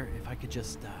doorway there. If I could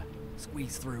just,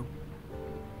 squeeze through.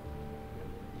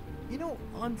 You know,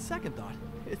 on second thought,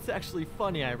 it's actually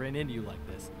funny I ran into you like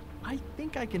this. I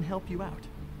think I can help you out.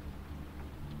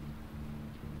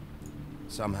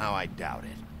 Somehow I doubt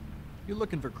it. You're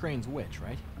looking for Crane's witch,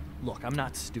 right? Look, I'm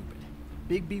not stupid.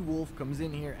 Bigby Wolf comes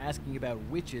in here asking about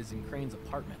witches in Crane's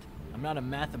apartment. I'm not a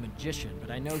mathematician, but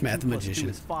I know 2 + 2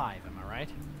 is 5, am I right?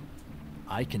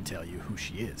 I can tell you who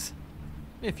she is.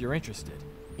 If you're interested.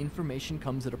 Information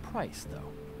comes at a price, though.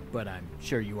 But I'm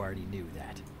sure you already knew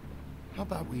that. How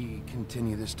about we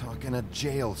continue this talk in a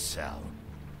jail cell?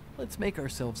 Let's make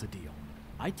ourselves a deal.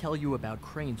 I tell you about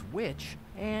Crane's witch,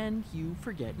 and you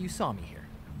forget you saw me here.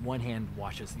 One hand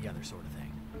washes the other sort of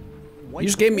thing. You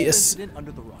just gave me a incident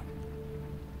under the rug.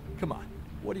 Come on,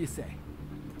 what do you say?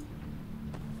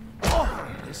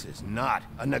 This is not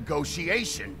a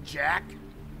negotiation, Jack.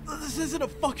 This isn't a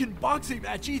fucking boxing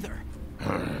match either.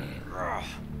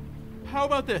 How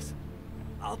about this?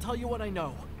 I'll tell you what I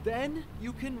know. Then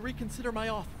you can reconsider my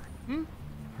offer.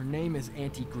 Her name is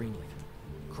Auntie Greenleaf.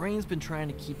 Crane's been trying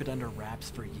to keep it under wraps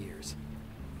for years.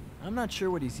 I'm not sure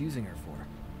what he's using her for,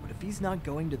 but if he's not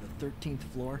going to the 13th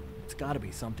floor, it's gotta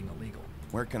be something illegal.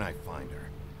 Where can I find her?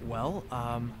 Well,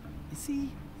 you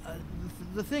see,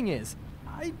 the thing is,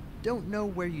 I don't know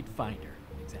where you'd find her,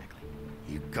 exactly.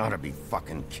 You gotta be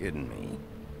fucking kidding me.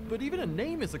 But even a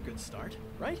name is a good start,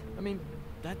 right? I mean,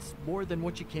 that's more than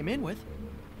what you came in with.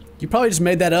 You probably just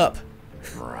made that up.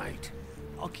 Right.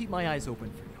 I'll keep my eyes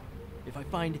open for you. If I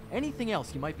find anything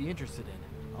else you might be interested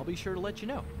in, I'll be sure to let you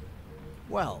know.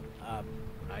 Well,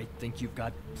 I think you've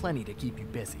got plenty to keep you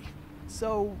busy.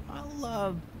 So,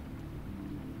 I'll,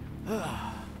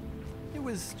 it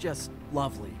was just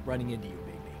lovely running into you,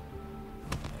 baby.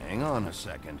 Hang on a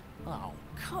second. Oh,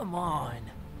 come on.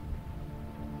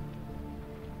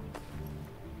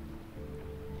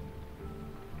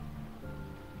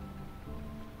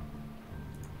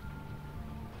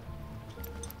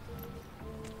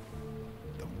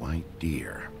 The white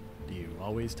deer. Do you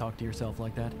always talk to yourself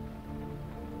like that?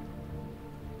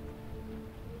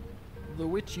 The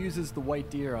witch uses the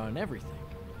white deer on everything.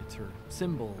 It's her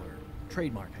symbol or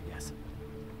trademark, I guess.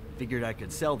 Figured I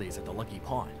could sell these at the Lucky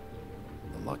Pawn.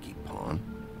 The Lucky Pawn?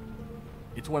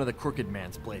 It's one of the crooked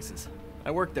man's places.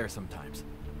 I work there sometimes,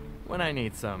 when I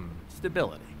need some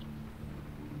stability.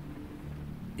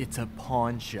 It's a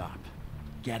pawn shop.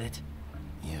 Get it?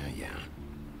 Yeah.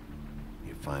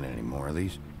 You find any more of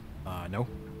these? No.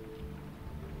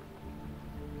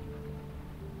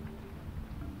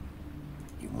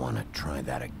 You wanna try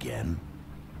that again?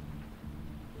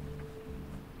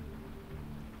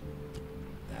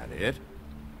 That it?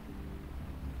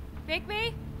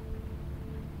 Bigby?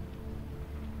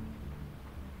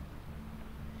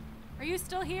 Are you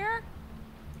still here?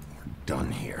 We're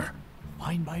done here.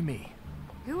 Fine by me.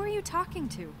 Who are you talking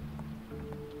to?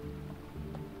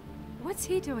 What's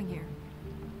he doing here?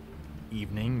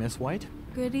 Evening, Miss White.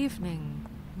 Good evening.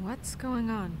 What's going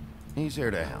on? He's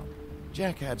here to help.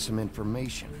 Jack had some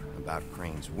information about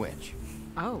Crane's witch.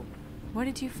 Oh, what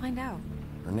did you find out?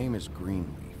 Her name is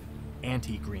Greenleaf.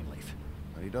 Auntie Greenleaf.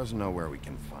 But he doesn't know where we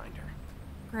can find her.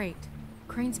 Great.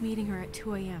 Crane's meeting her at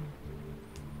 2 a.m.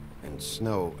 And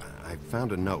Snow, I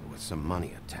found a note with some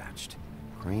money attached.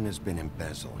 Crane has been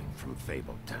embezzling from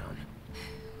Fabletown.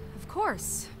 Of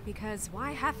course, because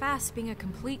why half-ass being a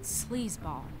complete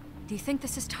sleazeball? Do you think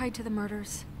this is tied to the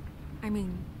murders? I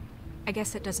mean, I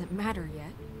guess it doesn't matter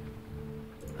yet.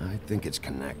 I think it's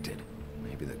connected.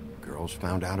 Maybe the girls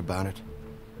found out about it?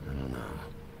 I don't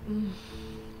know.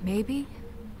 Maybe.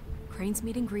 Crane's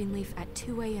meeting Greenleaf at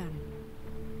 2 a.m.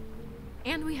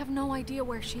 And we have no idea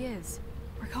where she is.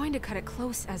 We're going to cut it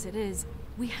close as it is.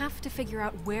 We have to figure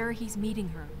out where he's meeting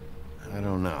her. I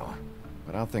don't know,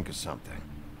 but I'll think of something.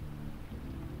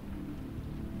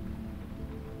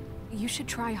 You should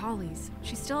try Holly's.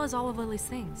 She still has all of Lily's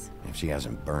things. If she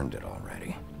hasn't burned it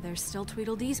already. There's still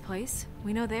Tweedledee's place.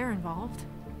 We know they're involved.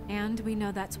 And we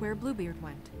know that's where Bluebeard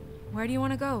went. Where do you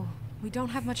want to go? We don't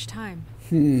have much time.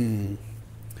 Let's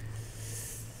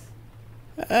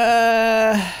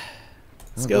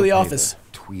go to the office. The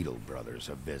Tweedle brothers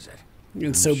a visit.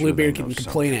 And so Bluebeard can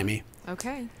complain at me.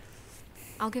 Okay.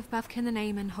 I'll give Buffkin the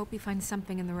name and hope he finds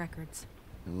something in the records.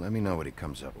 Let me know what he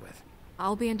comes up with.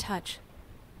 I'll be in touch.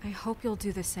 I hope you'll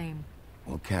do the same.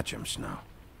 We'll catch him, Snow.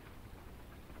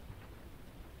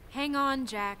 Hang on,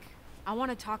 Jack. I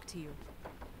want to talk to you.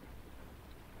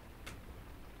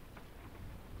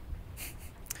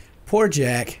 Poor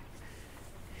Jack.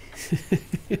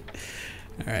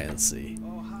 Alright, let's see.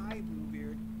 Oh, hi,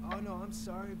 Bluebeard. Oh, no, I'm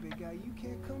sorry, big guy. You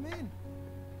can't come in.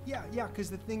 Yeah, because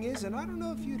the thing is, and I don't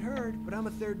know if you'd heard, but I'm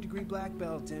a 3rd-degree black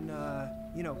belt and,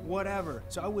 you know, whatever.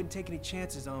 So I wouldn't take any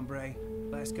chances, hombre.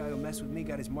 Last guy who messed with me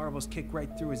got his marbles kicked right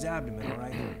through his abdomen, all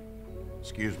right?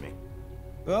 Excuse me.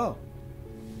 Oh.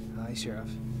 Hi, Sheriff.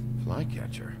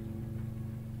 Flycatcher.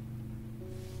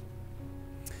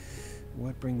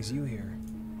 What brings you here?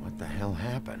 What the hell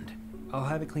happened? I'll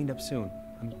have it cleaned up soon.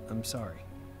 I'm sorry.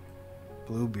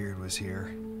 Bluebeard was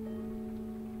here.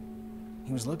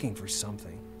 He was looking for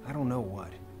something. I don't know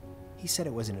what. He said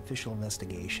it was an official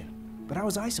investigation. But how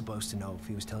was I supposed to know if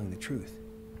he was telling the truth?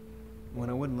 When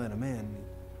I wouldn't let him in...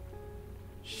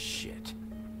 Shit.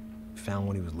 Found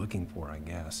what he was looking for, I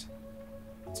guess.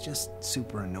 It's just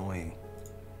super annoying.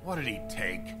 What did he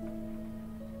take?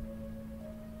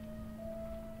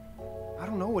 I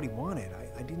don't know what he wanted.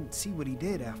 I didn't see what he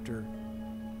did after...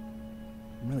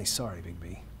 I'm really sorry, Big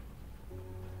B.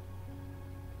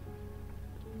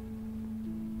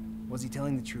 Was he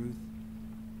telling the truth?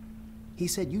 He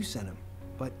said you sent him,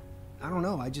 but I don't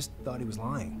know, I just thought he was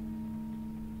lying.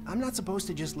 I'm not supposed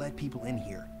to just let people in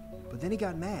here, but then he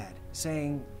got mad,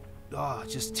 saying, oh,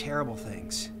 just terrible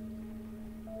things.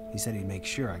 He said he'd make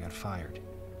sure I got fired.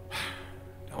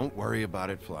 Don't worry about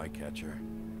it, Flycatcher.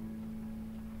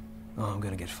 Oh, I'm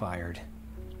gonna get fired.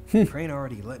 Crane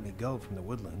already let me go from the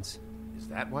Woodlands. Is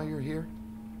that why you're here?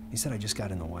 He said I just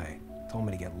got in the way. Told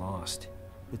me to get lost.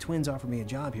 The twins offered me a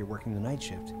job here working the night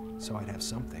shift, so I'd have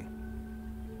something.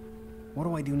 What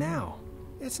do I do now?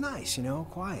 It's nice, you know,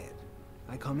 quiet.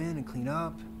 I come in and clean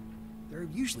up. They're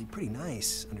usually pretty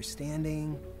nice,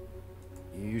 understanding.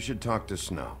 You should talk to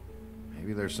Snow.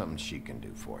 Maybe there's something she can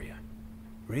do for you.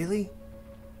 Really?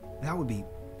 That would be...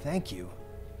 thank you.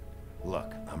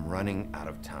 Look, I'm running out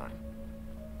of time.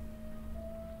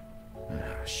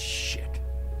 Ah, shit.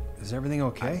 Is everything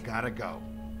okay? I gotta go.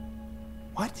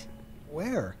 What?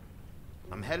 Where?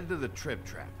 I'm headed to the Trip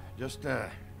Trap. Just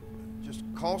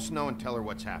call Snow and tell her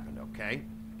what's happened, okay?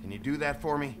 Can you do that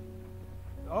for me?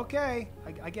 Okay,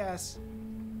 I guess.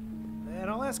 And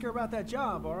I'll ask her about that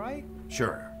job, all right?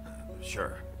 Sure.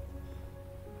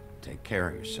 Take care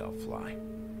of yourself, Fly.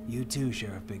 You too,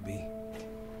 Sheriff Bigby.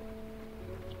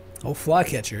 Oh,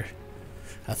 Flycatcher.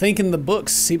 I think in the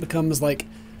books he becomes like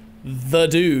the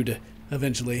dude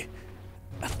eventually.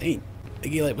 I think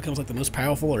he like becomes like the most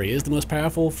powerful, or he is the most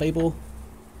powerful Fable.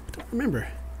 I don't remember.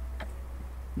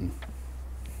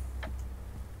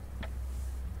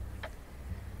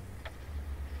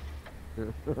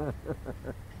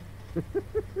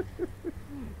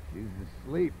 She's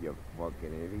asleep, you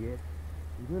fucking idiot.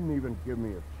 You didn't even give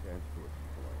me a chance to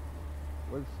explain.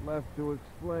 What's left to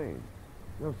explain?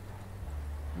 Just,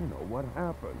 you know, what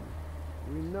happened.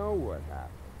 We know what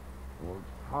happened. Or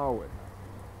how it happened.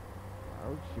 Why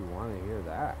would she want to hear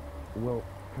that? Well,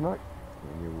 can I...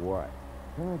 Can you what?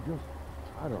 Can I just,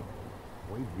 I don't know,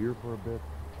 wait here for a bit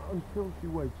until she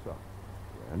wakes up?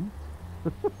 Then?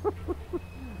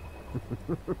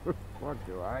 What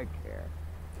do I care?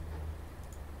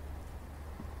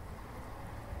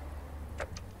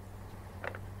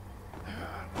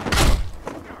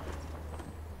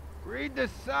 Read the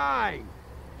sign!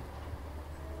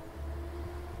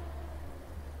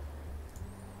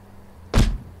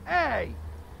 Hey!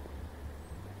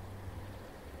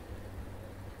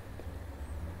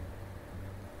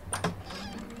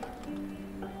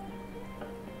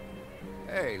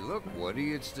 Hey, look,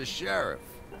 Woody, it's the sheriff.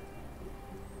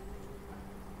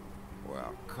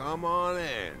 Well, come on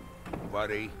in,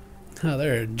 buddy. Oh,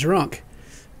 they're drunk.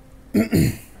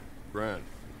 Brent,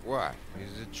 What?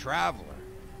 He's a traveler.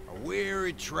 A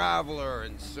weary traveler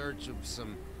in search of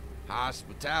some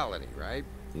hospitality, right?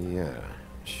 Yeah,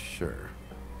 sure.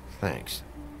 Thanks.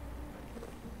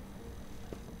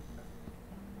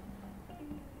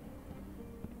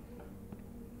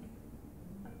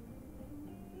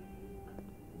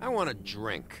 I want a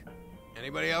drink.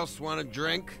 Anybody else want a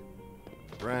drink?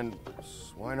 Friend,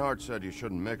 Swinehart said you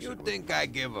shouldn't mix You it with... think I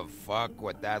give a fuck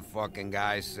what that fucking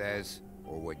guy says?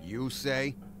 Or what you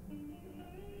say?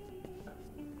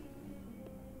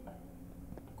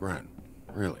 Gren,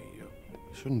 really, you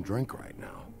shouldn't drink right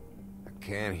now. I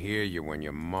can't hear you when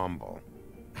you mumble.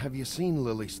 Have you seen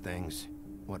Lily's things?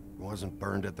 What wasn't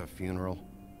burned at the funeral?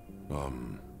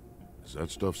 Is that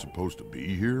stuff supposed to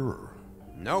be here, or...?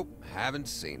 Nope, haven't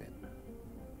seen it.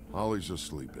 Holly's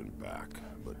asleep in back,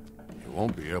 but you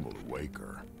won't be able to wake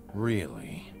her.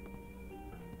 Really?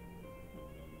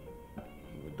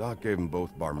 The doc gave them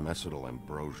both barmecidal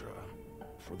ambrosia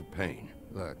for the pain.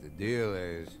 Look, the deal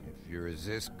is, if you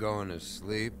resist going to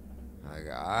sleep, like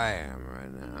I am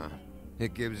right now,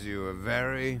 it gives you a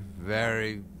very,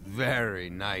 very, very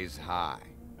nice high.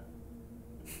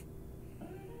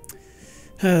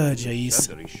 Oh, jeez.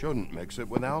 Said that he shouldn't mix it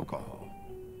with alcohol.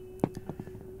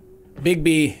 Big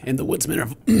B and the Woodsman are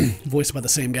voiced by the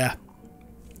same guy.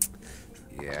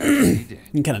 Yeah, he did.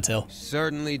 You can kind of tell.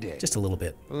 Certainly did. Just a little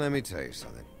bit. Well, let me tell you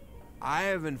something. I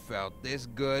haven't felt this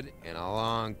good in a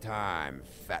long time,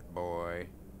 fat boy.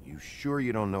 You sure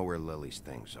you don't know where Lily's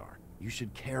things are? You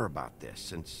should care about this,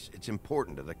 since it's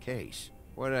important to the case.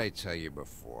 What did I tell you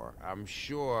before? I'm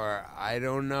sure I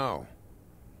don't know.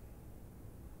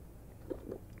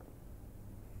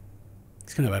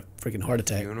 It's kind of a freaking heart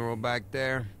attack. Funeral back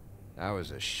there? That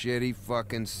was a shitty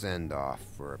fucking send-off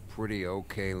for a pretty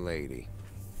okay lady.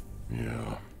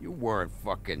 Yeah. You weren't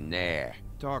fucking there.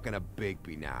 Talking to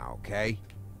Bigby now, okay?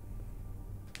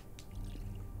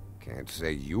 Can't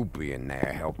say you being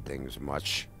there helped things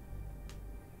much.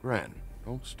 Gren,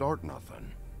 don't start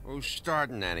nothing. Who's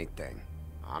starting anything?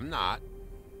 I'm not.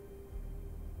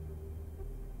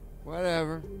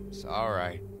 Whatever. It's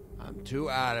alright. I'm too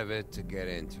out of it to get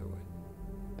into it.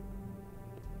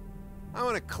 I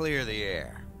want to clear the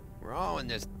air. We're all in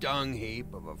this dung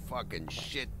heap of a fucking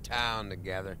shit town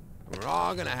together, and we're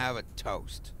all gonna have a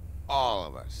toast. All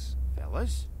of us.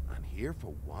 Fellas, I'm here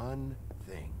for one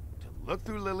thing. To look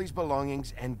through Lily's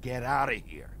belongings and get out of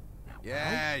here. Now,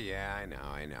 Yeah, I know.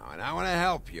 And I want to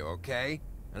help you, okay?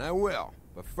 And I will.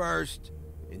 But first,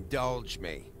 indulge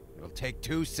me. It'll take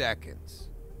 2 seconds.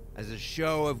 As a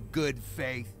show of good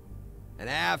faith. And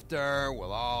after,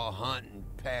 we'll all hunt and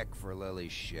peck for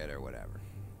Lily's shit or whatever.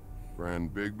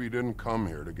 Friend, Bigby didn't come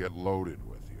here to get loaded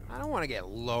with you. I don't want to get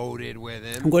loaded with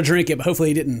him. I'm going to drink it, but hopefully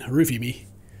he didn't roofie me.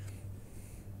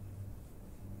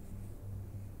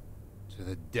 To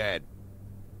the dead.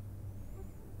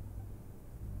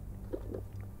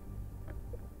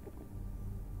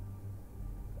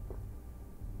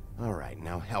 All right,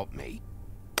 now help me.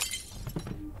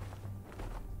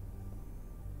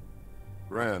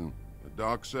 Gren, the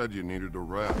doc said you needed a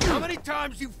rest. How many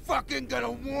times you fucking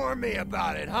gonna warn me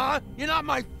about it, huh? You're not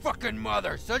my fucking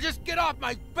mother, so just get off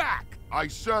my back! I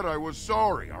said I was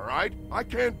sorry, all right? I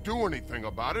can't do anything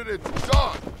about it. It's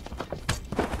done.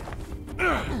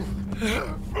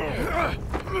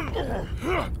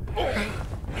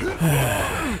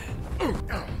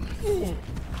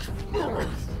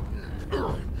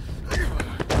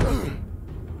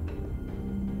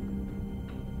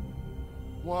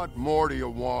 What more do you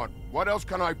want? What else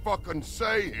can I fucking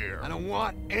say here? I don't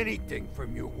want anything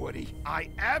from you, Woody. I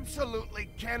absolutely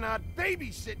cannot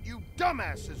babysit you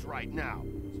dumbasses right now.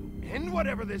 So end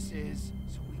whatever this is,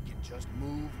 so we can just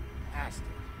move past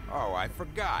it. Oh, I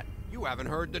forgot. You haven't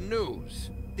heard the news.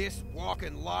 This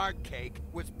walking lard cake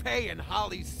was paying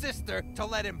Holly's sister to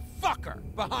let him fuck her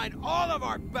behind all of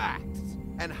our backs.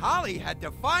 And Holly had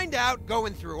to find out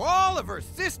going through all of her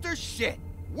sister's shit.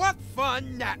 What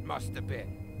fun that must have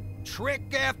been.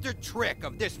 Trick after trick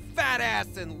of this fat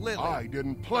ass and Lily. I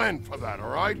didn't plan for that, all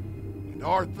right? And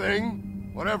our thing,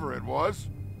 whatever it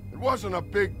wasn't a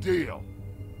big deal.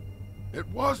 It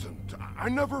wasn't. I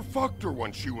never fucked her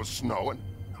when she was snowing.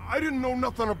 I didn't know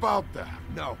nothing about that.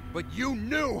 No, but you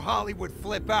knew Holly would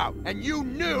flip out, and you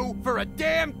knew for a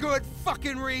damn good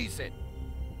fucking reason.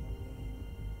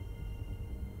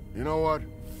 You know what?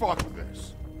 Fuck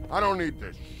this. I don't need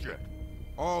this shit.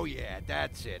 Oh yeah,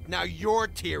 that's it. Now you're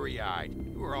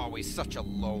teary-eyed. You were always such a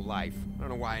lowlife. I don't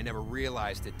know why I never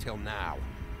realized it till now.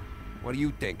 What do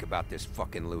you think about this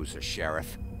fucking loser,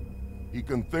 Sheriff? He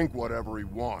can think whatever he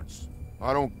wants.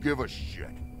 I don't give a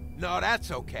shit. No, that's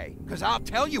okay, because I'll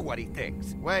tell you what he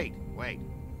thinks. Wait.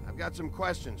 I've got some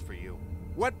questions for you.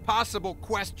 What possible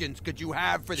questions could you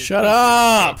have for this? Shut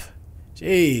up!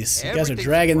 Jeez, you guys are Everything's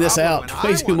dragging this problem out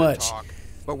when way I too wanna much. talk,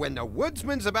 but when the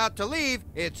woodsman's about to leave,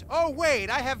 it's, oh wait,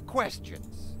 I have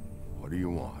questions. What do you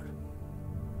want?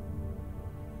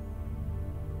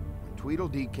 When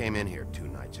Tweedledee came in here 2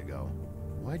 nights ago,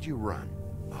 why'd you run?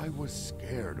 I was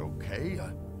scared, okay?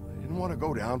 I didn't want to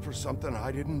go down for something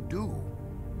I didn't do.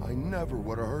 I never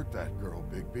would have hurt that girl,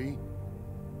 Bigby.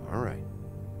 All right.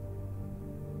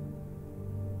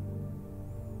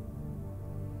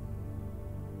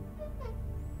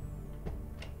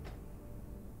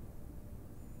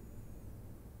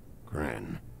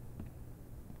 Grin.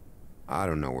 I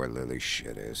don't know where Lily's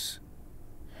shit is.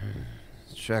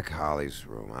 Check Holly's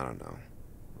room, I don't know.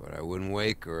 But I wouldn't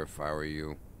wake her if I were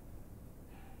you.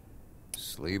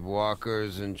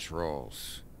 Sleepwalkers and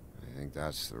trolls. I think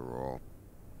that's the rule.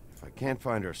 If I can't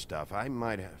find her stuff, I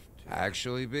might have to...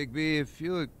 Actually, Bigby, if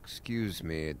you'll excuse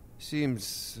me, it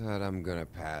seems that I'm gonna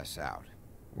pass out.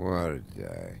 What a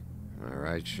day. Am I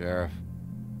right, Sheriff?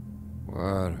 What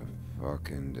a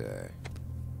fucking day.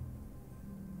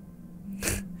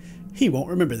 He won't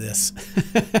remember this.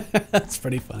 That's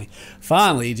pretty funny.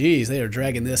 Finally, geez, they are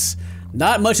dragging this.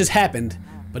 Not much has happened,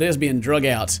 but it is being drug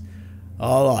out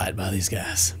a lot by these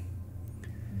guys.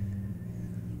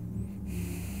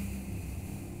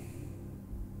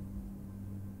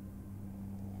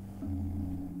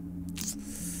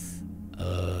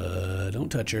 Don't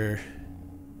touch her.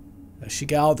 She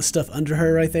got all the stuff under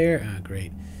her right there. Ah,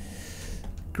 great.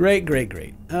 Great, great,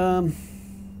 great. Let's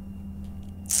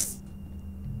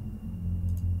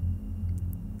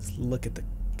look at the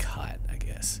cot, I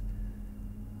guess.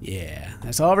 Yeah,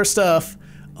 that's all of her stuff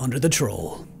under the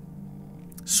troll.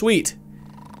 Sweet.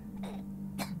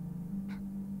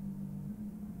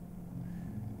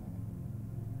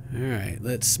 All right,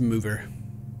 let's move her.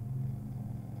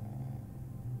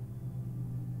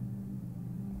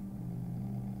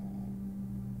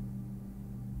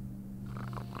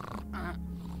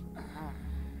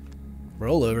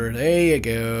 Roll over. There you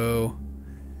go.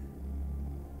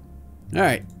 All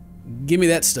right, give me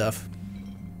that stuff.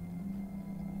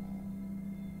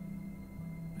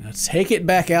 Now take it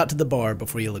back out to the bar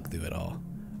before you look through it all.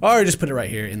 Or just put it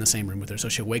right here in the same room with her so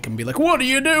she'll wake up and be like, what are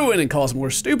you doing? And cause more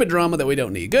stupid drama that we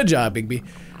don't need. Good job, Bigby.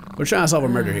 We're trying to solve a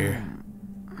murder here.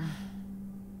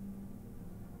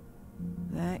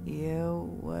 That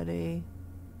you, Woody?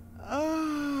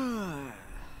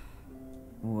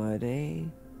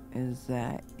 Woody? Is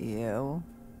that you?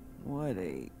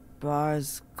 Woody,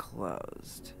 bar's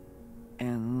closed.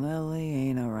 And Lily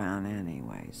ain't around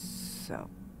anyway, so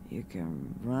you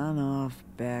can run off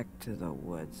back to the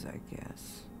woods, I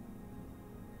guess.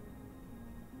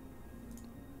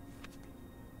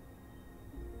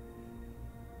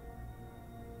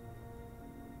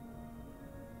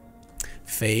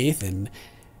 Faith and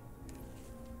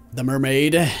the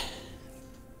mermaid.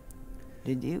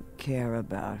 Did you care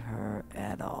about her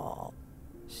at all?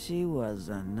 She was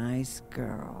a nice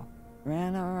girl.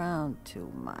 Ran around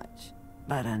too much,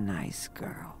 but a nice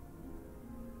girl.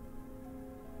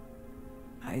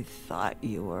 I thought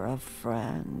you were a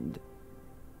friend.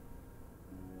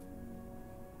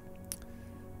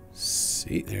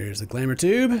 See, there's the glamour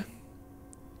tube.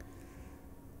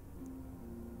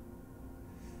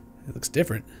 It looks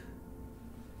different.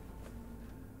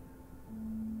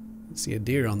 Let's see a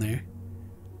deer on there.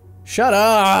 Shut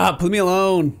up! Leave me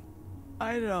alone.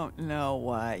 I don't know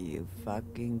why you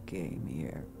fucking came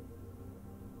here.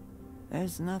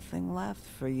 There's nothing left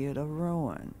for you to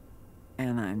ruin.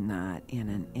 And I'm not in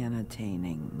an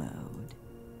entertaining mood.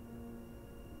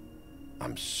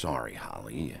 I'm sorry,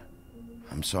 Holly.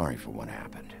 I'm sorry for what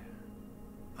happened.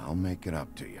 I'll make it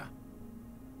up to you.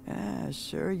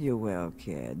 Sure you will,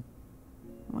 kid.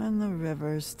 When the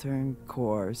rivers turn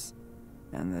coarse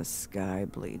and the sky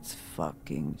bleeds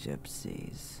fucking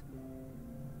gypsies.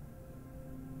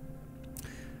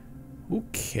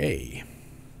 Okay.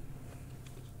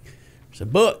 There's a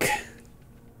book.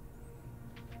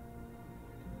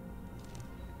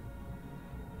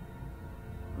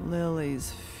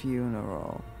 Lily's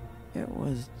funeral. It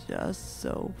was just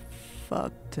so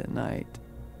fucked tonight.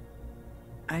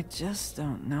 I just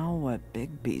don't know what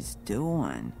Bigby's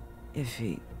doing. If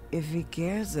he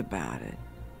cares about it.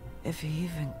 If he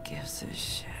even gives a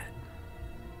shit.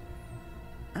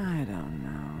 I don't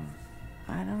know.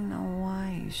 I don't know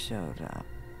why he showed up.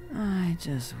 I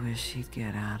just wish he'd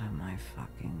get out of my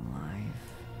fucking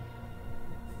life.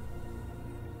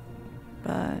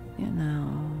 But, you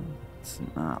know, it's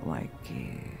not like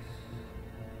he...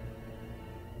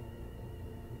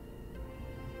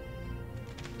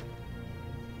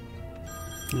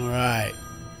 All right.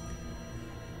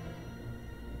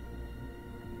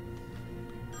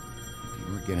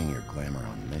 you're getting your glamour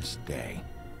on this day,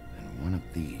 then one of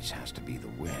these has to be the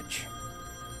witch.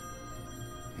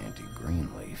 Auntie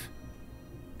Greenleaf.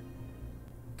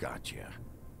 Gotcha.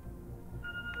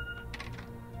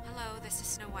 Hello, this is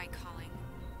Snow White calling.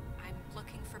 I'm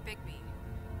looking for Bigby.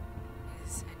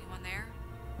 Is anyone there?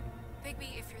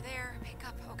 Bigby, if you're there, pick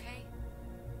up, okay?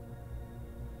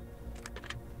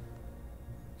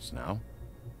 Snow?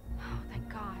 Oh, thank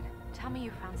God. Tell me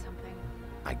you found something.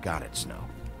 I got it, Snow.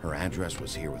 Her address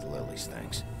was here with Lily's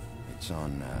things. It's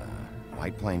on,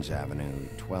 White Plains Avenue,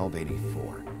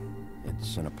 1284.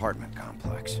 It's an apartment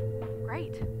complex.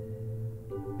 Great.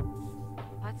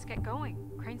 Let's get going.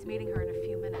 Crane's meeting her in a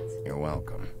few minutes. You're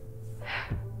welcome.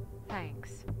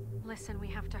 Thanks. Listen, we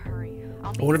have to hurry.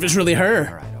 I wonder if it's really her.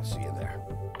 All right, I'll see you there.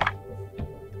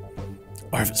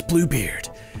 Or if it's Bluebeard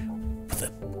with a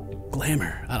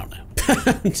glamour. I don't know.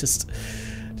 just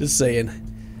saying.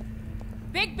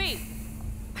 Bigby!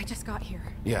 I just got here.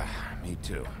 Yeah, me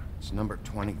too. It's number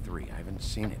 23. I haven't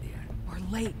seen it yet. We're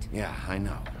late. Yeah, I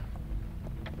know.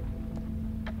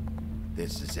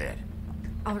 This is it.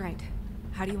 All right.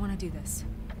 How do you want to do this?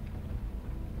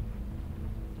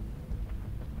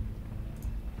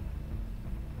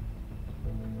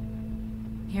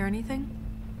 Hear anything?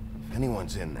 If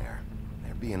anyone's in there,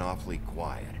 they're being awfully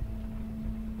quiet.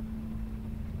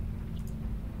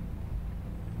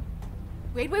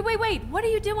 Wait. What are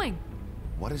you doing?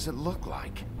 What does it look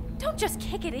like? Don't just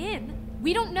kick it in.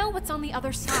 We don't know what's on the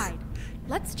other side.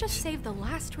 Let's just save the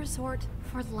last resort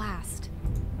for last.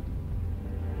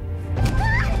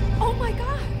 Oh my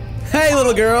God! Hey,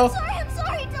 little girl! I'm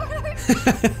sorry, don't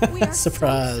hurt. We are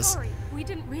Surprise. so sorry. We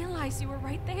didn't realize you were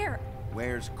right there.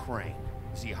 Where's Crane?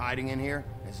 Is he hiding in here?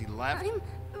 Has he left? I'm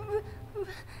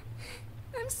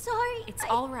sorry. It's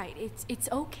all right. It's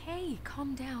okay.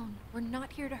 Calm down. We're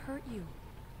not here to hurt you.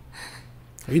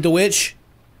 Are you the witch?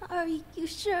 Are you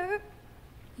sure?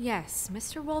 Yes,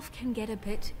 Mr. Wolf can get a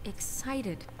bit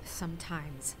excited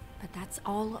sometimes, but that's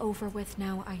all over with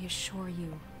now, I assure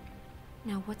you.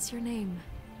 Now, what's your name?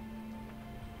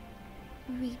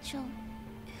 Rachel,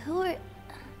 who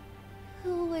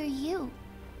are you?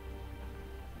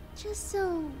 Just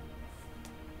so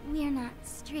we're not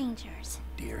strangers.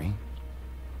 Dearie,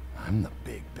 I'm the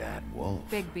big bad wolf.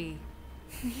 Bigby.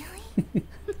 Really?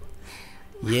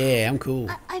 Yeah, I'm cool.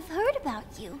 I've heard about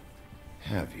you.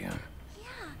 Have you?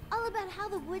 Yeah, all about how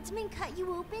the woodsman cut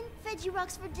you open, fed you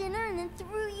rocks for dinner, and then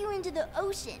threw you into the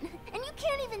ocean. And you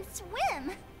can't even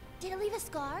swim. Did it leave a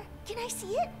scar? Can I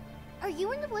see it? Are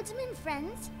you and the woodsman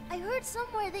friends? I heard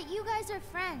somewhere that you guys are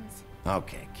friends.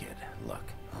 Okay, kid.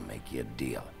 Look, I'll make you a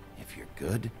deal. If you're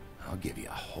good, I'll give you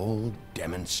a whole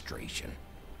demonstration.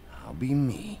 I'll be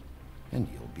me, and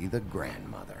you'll be the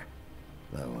grandmother.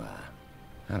 Though,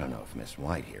 I don't know if Miss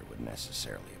White here would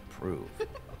necessarily approve.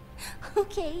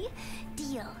 Okay,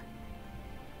 deal.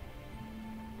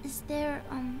 Is there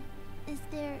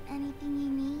anything you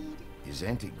need? Is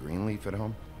Auntie Greenleaf at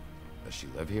home? Does she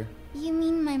live here? You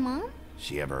mean my mom?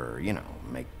 She ever,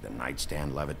 make the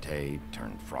nightstand levitate,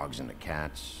 turn frogs into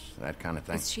cats, that kind of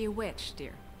thing? Is she a witch,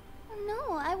 dear?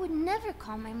 No, I would never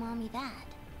call my mommy that.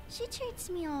 She treats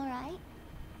me all right.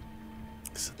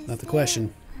 Not the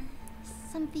question.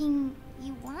 Something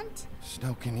you want?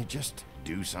 Snow, can you just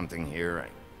do something here?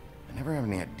 I never have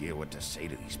any idea what to say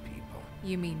to these people.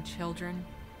 You mean children?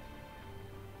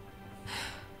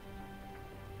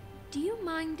 Do you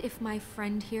mind if my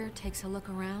friend here takes a look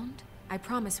around? I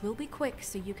promise we'll be quick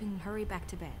so you can hurry back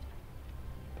to bed.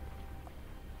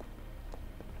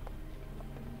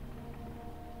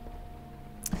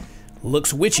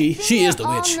 Looks witchy. She is the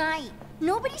all witch. Night.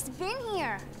 Nobody's been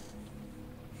here.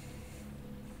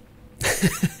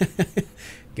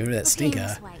 Give her that stink eye.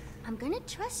 Miss White, I'm gonna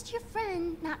trust your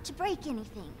friend not to break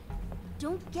anything.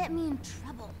 Don't get me in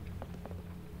trouble.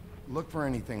 Look for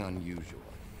anything unusual.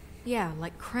 Yeah,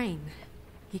 like Crane.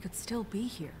 He could still be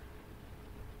here.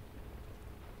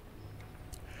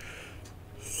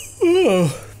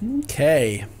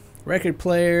 Okay. Record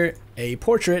player, a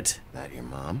portrait. That your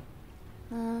mom?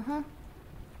 Uh-huh.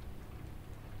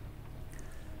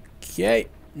 Okay.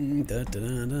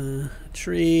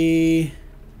 Tree.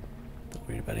 Don't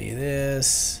worry about any of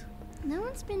this. No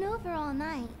one's been over all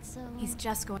night, so... He's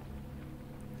just going...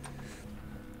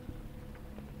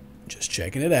 Just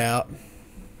checking it out.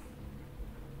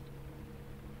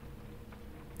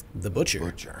 The butcher.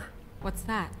 Butcher. What's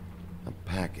that? A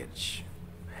package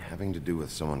having to do with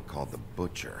someone called the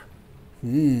Butcher.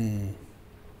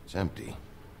 It's empty.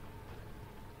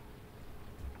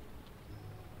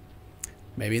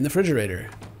 Maybe in the refrigerator.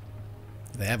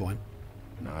 If they have one.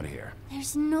 Not here.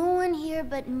 There's no one here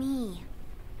but me.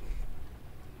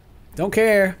 Don't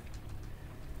care.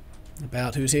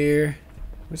 About who's here.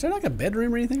 Was there like a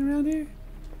bedroom or anything around here?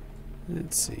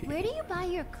 Let's see. Where do you buy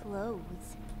your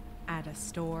clothes? At a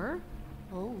store?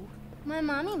 Oh, my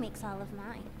mommy makes all of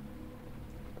mine.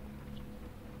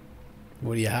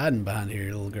 What are you hiding behind here,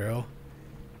 little girl?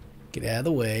 Get out of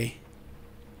the way.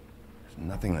 There's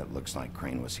nothing that looks like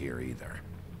Crane was here either.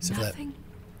 So Nothing.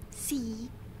 See?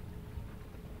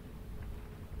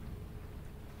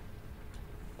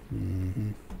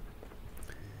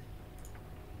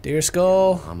 Deer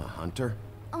skull. I'm a hunter.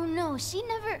 Oh no, she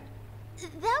never...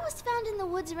 That was found in the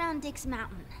woods around Dick's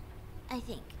Mountain, I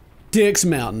think. Dick's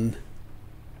Mountain.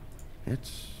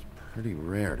 It's pretty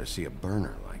rare to see a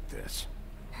burner like this.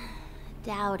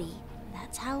 Dowdy.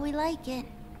 That's how we like it.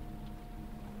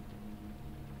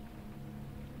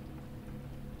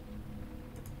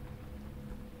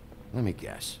 Let me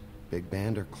guess. Big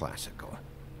band or classical?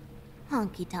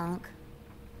 Honky tonk.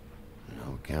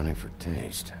 No accounting for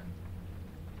taste.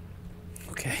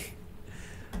 Okay.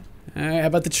 Alright, how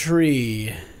about the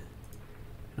tree?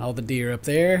 All the deer up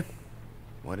there.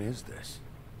 What is this?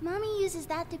 Mommy uses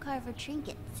that to carve her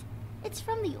trinkets. It's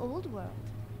from the old world.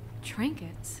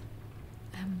 Trinkets?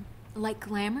 Like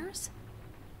glamours?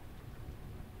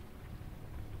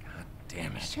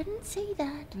 Damn it. Shouldn't say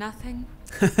that. Nothing.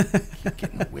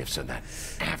 Getting whiffs of that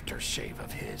aftershave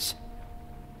of his.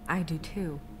 I do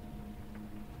too.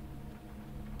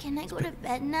 Can I go to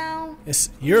bed now? Yes,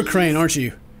 you're Crane, aren't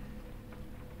you?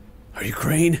 Are you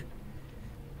Crane?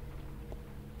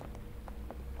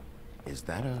 Is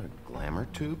that a glamour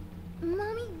tube?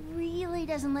 Mommy really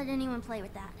doesn't let anyone play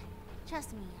with that.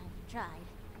 Trust me, I've tried.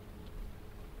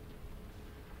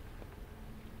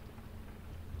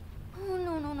 Oh,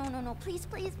 no. Please,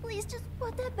 please, please, just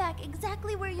put that back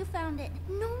exactly where you found it.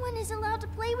 No one is allowed to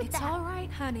play with It's that. all right,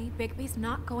 honey. Bigby's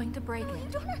not going to break No, it. you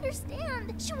don't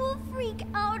understand. She will freak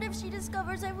out if she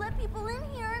discovers I've let people in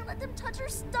here and let them touch her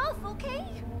stuff, okay?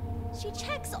 She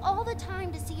checks all the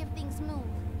time to see if things move.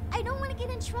 I don't want to get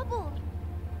in trouble.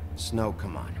 Snow,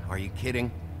 come on. Are you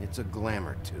kidding? It's a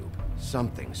glamour tube.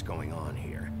 Something's going on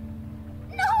here.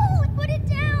 No! Put it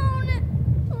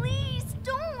down! Please,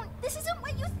 don't! This isn't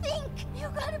what you think! You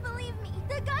gotta believe me.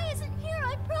 The guy isn't here,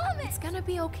 I promise! It's gonna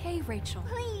be okay, Rachel.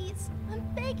 Please, I'm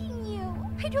begging you.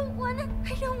 I don't wanna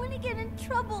get in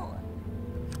trouble.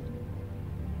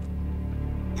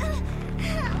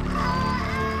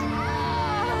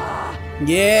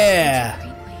 Yeah.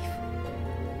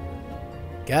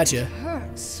 Gotcha. It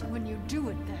hurts when you do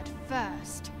it that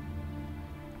fast.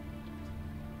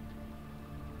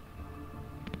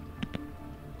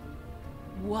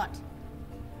 What?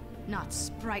 Not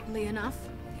sprightly enough?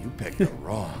 You picked the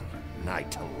wrong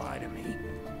night to lie to me.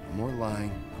 No more lying,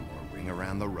 no more ring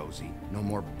around the rosy, no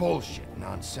more bullshit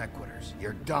non sequiturs.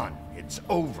 You're done. It's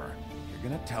over. You're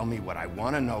gonna tell me what I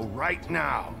want to know right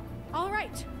now. All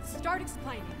right, start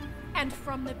explaining. And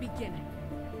from the beginning.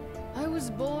 I was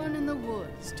born in the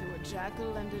woods to a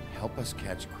jackal and a... Help us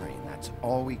catch Crane. That's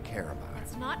all we care about.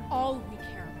 That's not all we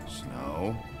care about.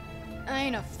 Snow? I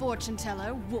ain't a fortune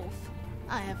teller, Wolf.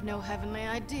 I have no heavenly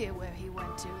idea where he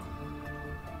went to.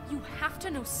 You have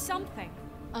to know something.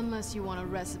 Unless you want a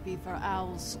recipe for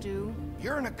owl stew.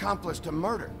 You're an accomplice to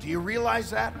murder. Do you realize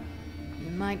that?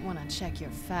 You might want to check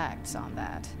your facts on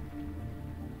that.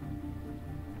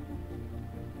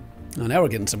 Oh, now we're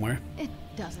getting somewhere. It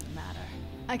doesn't matter.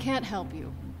 I can't help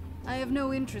you. I have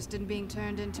no interest in being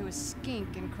turned into a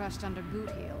skink and crushed under boot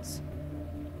heels.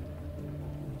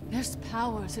 There's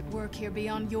powers at work here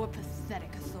beyond your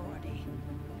pathetic authority.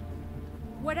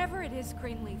 Whatever it is,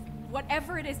 Greenleaf,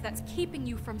 whatever it is that's keeping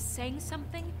you from saying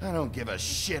something... I don't give a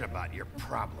shit about your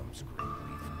problems,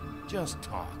 Greenleaf. Just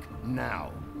talk,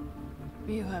 now.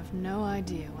 You have no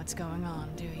idea what's going on,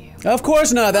 do you? Of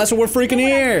course not. That's what we're freaking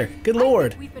here. Good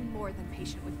lord. We've been more than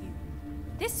patient with you.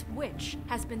 This witch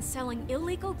has been selling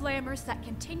illegal glamours that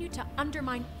continue to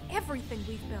undermine everything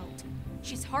we've built.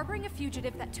 She's harboring a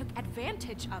fugitive that took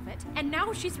advantage of it, and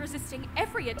now she's resisting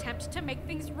every attempt to make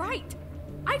things right.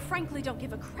 I frankly don't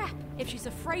give a crap if she's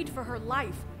afraid for her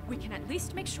life. We can at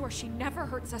least make sure she never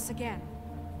hurts us again.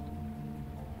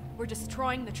 We're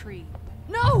destroying the tree.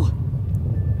 No!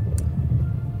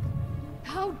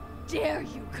 How dare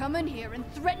you come in here and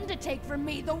threaten to take from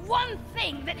me the one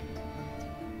thing that...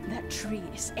 That tree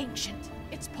is ancient.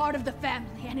 It's part of the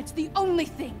family, and it's the only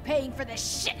thing paying for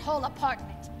this shithole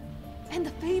apartment. And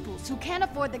the Fables, who can't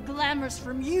afford the glamours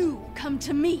from you, come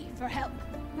to me for help.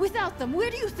 Without them, where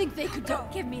do you think they could go?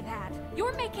 Don't give me that.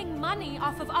 You're making money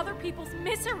off of other people's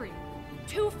misery.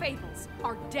 2 Fables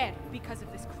are dead because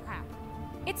of this crap.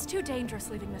 It's too dangerous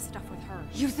leaving this stuff with her.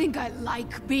 You think I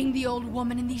like being the old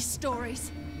woman in these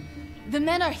stories? The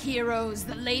men are heroes,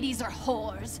 the ladies are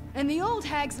whores, and the old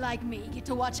hags like me get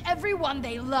to watch everyone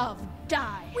they love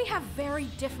die. We have very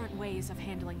different ways of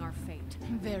handling our fate.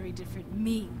 Very different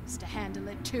means to handle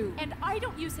it, too. And I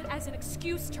don't use it as an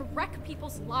excuse to wreck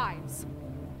people's lives.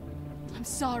 I'm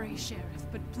sorry, Sheriff,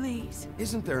 but please.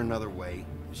 Isn't there another way?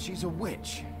 She's a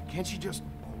witch. Can't she just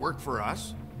work for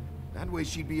us? That way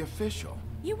she'd be official.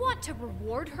 You want to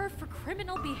reward her for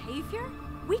criminal behavior?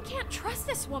 We can't trust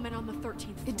this woman on the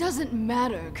 13th floor. It doesn't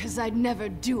matter, because I'd never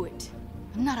do it.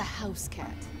 I'm not a house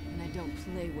cat, and I don't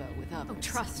play well with others. Oh,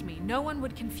 trust me, no one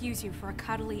would confuse you for a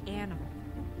cuddly animal.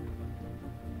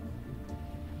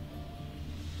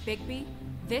 Bigby,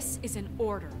 this is an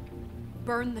order.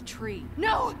 Burn the tree.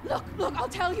 No! Look, I'll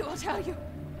tell you.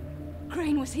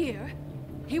 Crane was here.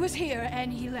 He was here,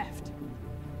 and he left.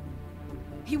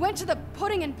 He went to the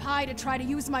pudding and pie to try to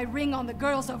use my ring on the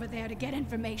girls over there to get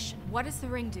information. What does the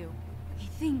ring do? He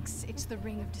thinks it's the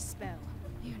ring of dispel.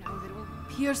 You know, that it will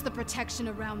pierce the protection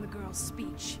around the girls'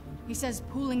 speech. He says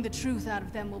pulling the truth out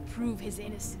of them will prove his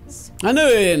innocence. I knew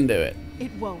he didn't do it.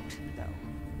 It won't, though.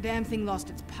 Damn thing lost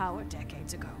its power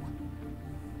decades ago.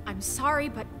 I'm sorry,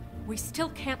 but we still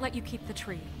can't let you keep the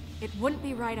tree. It wouldn't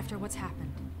be right after what's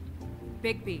happened.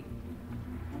 Bigby.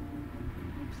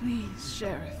 Please,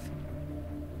 Sheriff.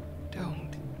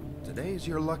 Don't. Today's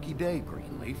your lucky day,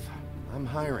 Greenleaf. I'm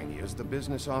hiring you as the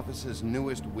business office's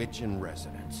newest witch in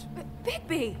residence.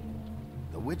 Bigby!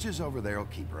 The witches over there will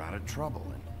keep her out of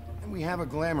trouble, and we have a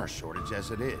glamour shortage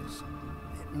as it is.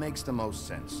 It makes the most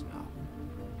sense now.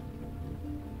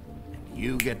 And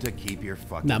you get to keep your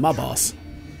fucking Not my tree. boss.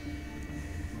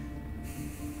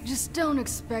 Just don't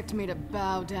expect me to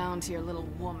bow down to your little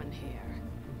woman here.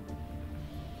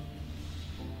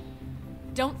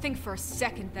 Don't think for a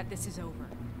second that this is over.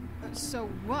 So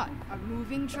what? A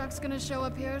moving truck's gonna show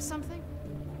up here or something?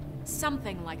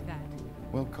 Something like that.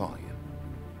 We'll call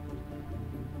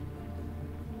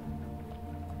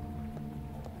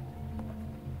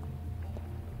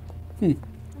you.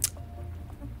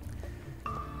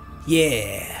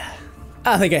 Yeah.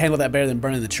 I think I handled that better than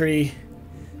burning the tree.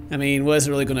 I mean, what is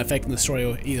it really going to affect in the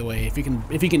story either way? If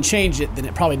you can change it, then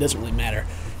it probably doesn't really matter.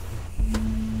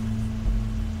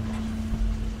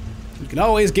 You can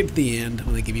always get to the end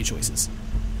when they give you choices.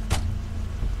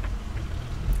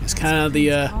 It's kind of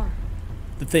the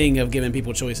thing of giving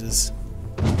people choices.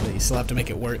 But you still have to make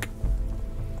it work.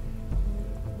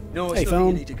 No, Hey, it's phone.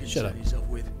 nothing you need to concern yourself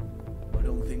with. I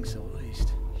don't think so, at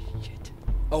least. Shit.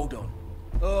 Hold on.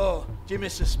 Oh, do you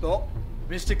miss the spot?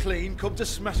 Mr. Clean, come to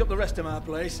smash up the rest of my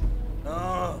place.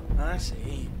 Oh, I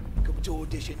see. Come to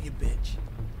audition, you bitch.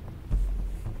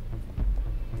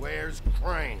 Where's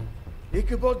Crane?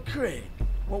 Ichabod Crane?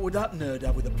 What would that nerd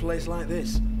have with a place like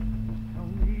this? Tell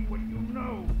me what you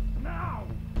know, now!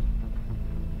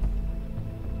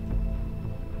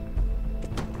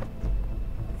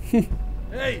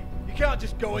 Hey, you can't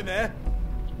just go in there.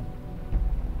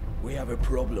 We have a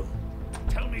problem.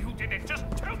 Tell me who did it! Just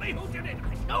tell me who did it!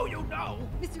 I know you know!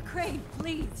 Mr. Crane,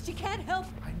 please, she can't help.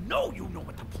 I know you know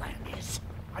what the plan is!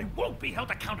 I won't be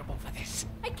held accountable for this!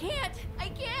 I can't!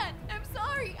 I'm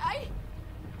sorry,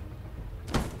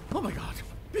 Oh my god,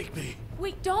 Bigby.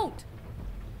 Wait, don't!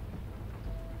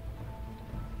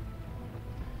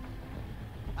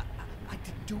 I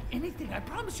didn't do anything, I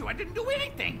promise you, I didn't do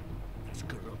anything! These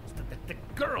girls, the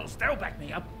girls, they'll back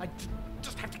me up. I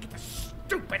just have to get the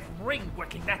stupid ring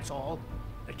working, that's all.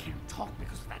 I can't talk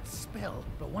because of that spell,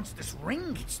 but once this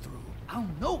ring gets through, I'll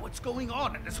know what's going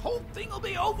on and this whole thing will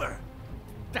be over.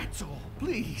 That's all,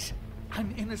 please.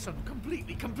 I'm innocent,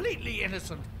 completely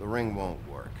innocent. The ring won't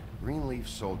work. Greenleaf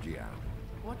sold you out.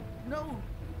 What? No,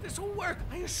 this will work,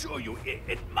 I assure you,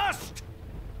 it must.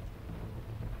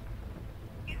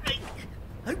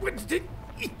 I wouldn't did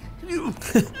you.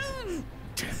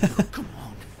 Come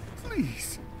on,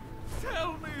 please.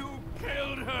 Tell me who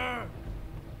killed her.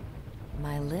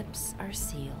 My lips are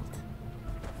sealed.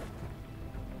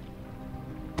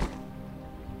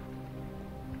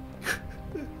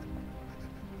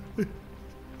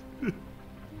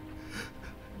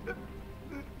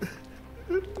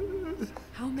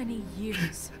 How many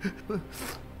years?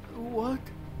 What?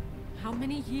 How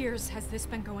many years has this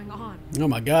been going on? Oh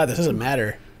my god, this doesn't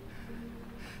matter.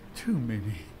 Too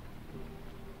many.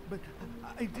 But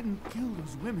I didn't kill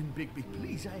those women, Bigby.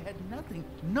 Please, I had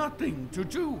nothing to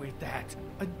do with that.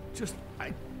 It just...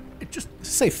 Does it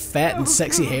say fat and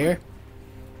sexy hair?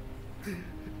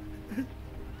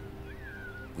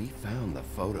 We found the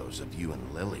photos of you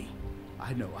and Lily.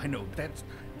 I know.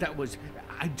 That was...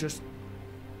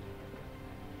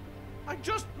 I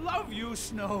just love you,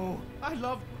 Snow. I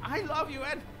love you,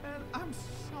 and I'm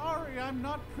sorry I'm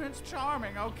not Prince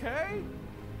Charming, okay?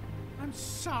 I'm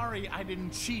sorry I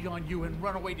didn't cheat on you and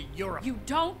run away to Europe. You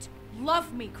don't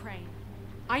love me, Crane.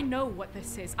 I know what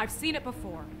this is. I've seen it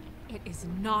before. It is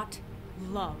not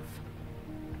love.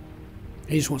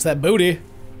 He just wants that booty,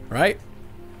 right?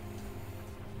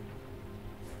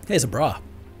 Hey, it's a bra.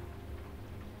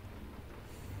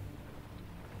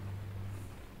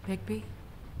 Bigby?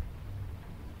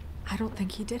 I don't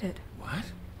think he did it. What?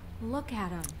 Look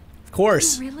at him. Of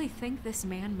course. Do you really think this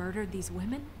man murdered these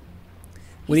women?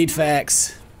 We need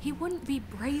facts. He wouldn't be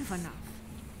brave enough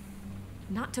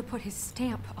not to put his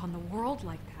stamp on the world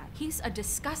like that. He's a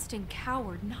disgusting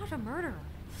coward, not a murderer.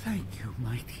 Thank you,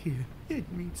 my dear. It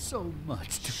means so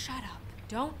much to... Shut up.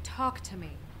 Don't talk to me.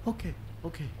 Okay.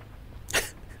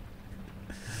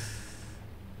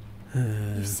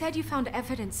 You said you found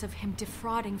evidence of him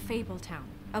defrauding Fabletown,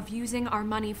 of using our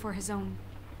money for his own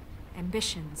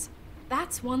ambitions.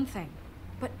 That's one thing.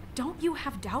 But don't you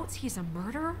have doubts he's a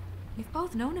murderer? We've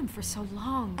both known him for so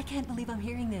long. I can't believe I'm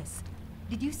hearing this.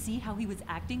 Did you see how he was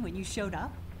acting when you showed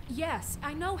up? Yes,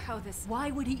 I know how this...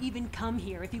 Why would he even come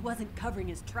here if he wasn't covering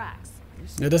his tracks?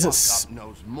 It doesn't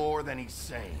knows more than he's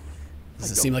saying.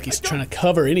 Doesn't seem like he's trying to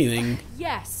cover anything.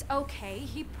 Yes, okay,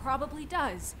 he probably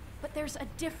does. But there's a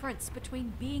difference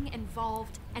between being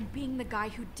involved and being the guy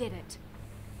who did it.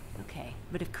 Okay,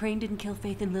 but if Crane didn't kill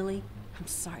Faith and Lily, I'm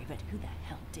sorry, but who the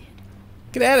hell did?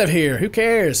 Get out of here. Who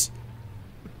cares?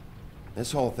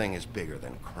 This whole thing is bigger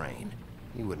than Crane.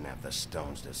 He wouldn't have the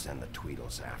stones to send the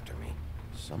Tweedles after me.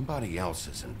 Somebody else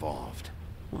is involved.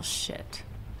 Well, shit.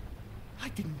 I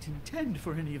didn't intend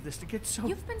for any of this to get so...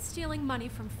 You've been stealing money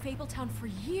from Fabletown for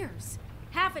years,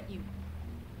 haven't you?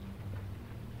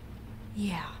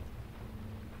 Yeah.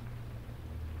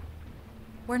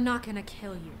 We're not gonna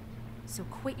kill you, so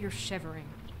quit your shivering.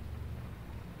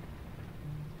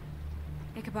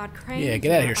 Ichabod Crane, yeah,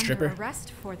 get out of here, you're stripper. under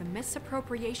arrest for the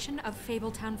misappropriation of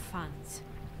Fabletown funds.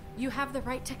 You have the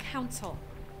right to counsel,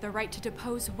 the right to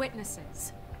depose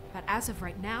witnesses, but as of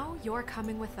right now, you're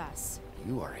coming with us.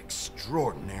 You are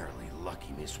extraordinarily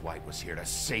lucky Miss White was here to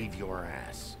save your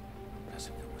ass. As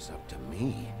if it was up to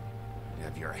me, you'd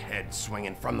have your head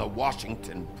swinging from the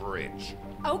Washington Bridge.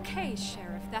 Okay,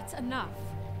 Sheriff, that's enough.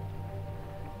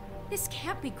 This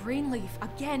can't be Greenleaf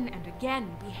again and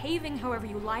again, behaving however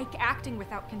you like, acting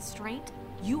without constraint.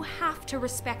 You have to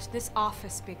respect this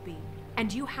office, Bigby,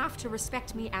 and you have to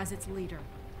respect me as its leader,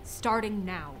 starting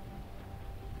now.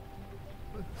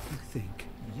 You think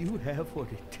you have what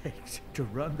it takes to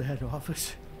run that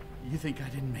office? You think I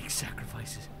didn't make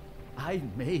sacrifices? I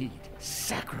made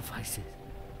sacrifices.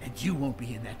 And you won't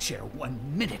be in that chair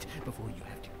 1 minute before you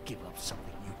have to give up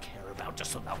something you care about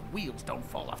just so the wheels don't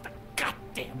fall off the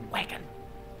goddamn wagon.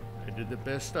 I did the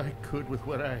best I could with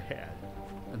what I had.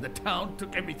 And the town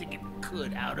took everything it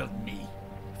could out of me.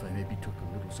 If I maybe took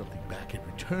a little something back in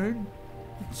return,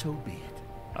 then so be it.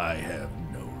 I have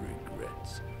no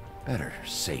regrets. Better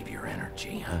save your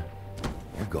energy, huh?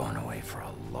 You're going away for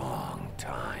a long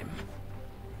time.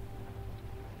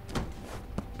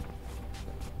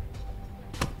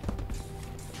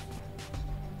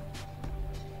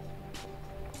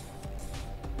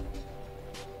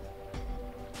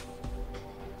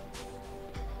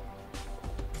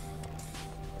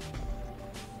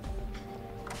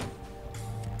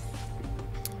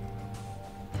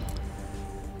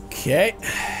 Okay.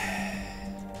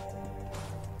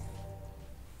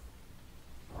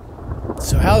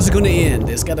 So how's it going to end?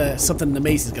 There's gotta something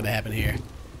amazing's gonna happen here.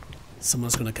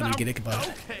 Someone's gonna come and get Ichabod.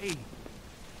 Okay.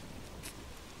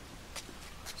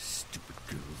 Stupid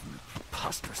girls and their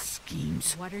preposterous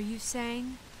schemes. What are you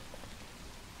saying?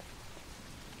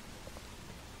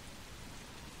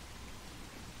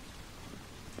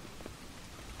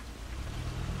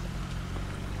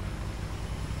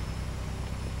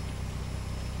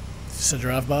 Just a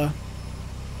drive-by?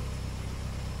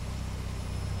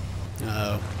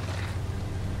 Uh-oh.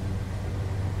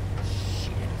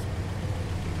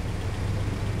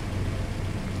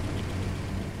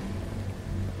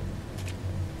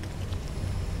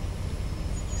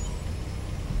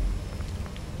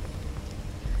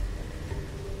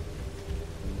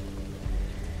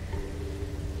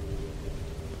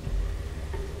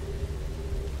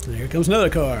 Here comes another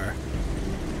car.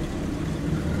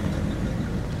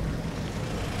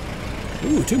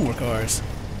 Ooh, 2 more cars.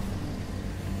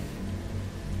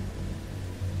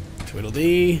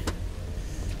 Tweedledee,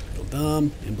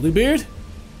 Tweedledum, and Bluebeard.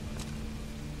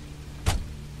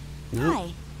 No.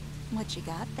 Hi. What you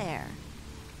got there?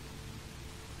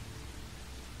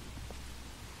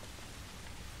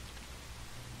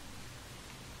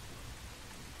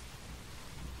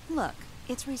 Look,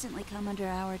 it's recently come under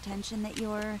our attention that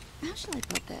you're, how shall I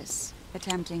put this,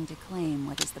 attempting to claim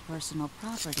what is the personal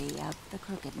property of the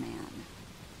Crooked Man.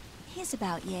 He's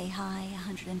about yay high,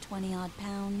 120 odd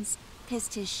pounds.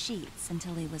 Pissed his sheets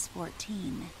until he was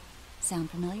 14.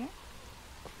 Sound familiar?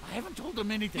 I haven't told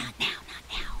him anything. Not now.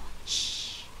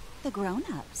 Shh. The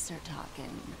grown-ups are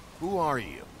talking. Who are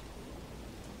you?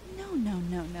 No.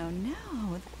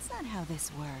 That's not how this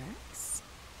works.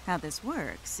 How this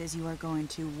works is you are going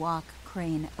to walk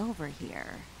Crane over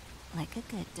here. Like a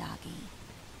good doggy.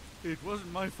 It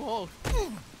wasn't my fault.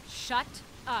 Shut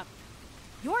up.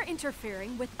 You're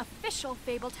interfering with official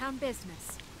Fabletown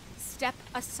business. Step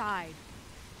aside.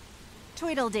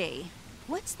 Tweedledee.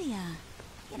 What's the,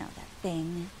 you know, that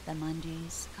thing the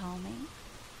Mundies call me?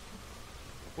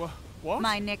 What?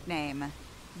 My nickname.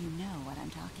 You know what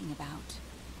I'm talking about.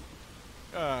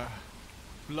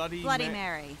 Bloody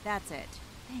Mary. That's it.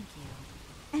 Thank you.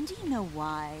 And do you know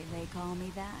why they call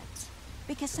me that?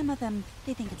 Because some of them,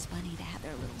 they think it's funny to have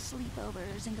their little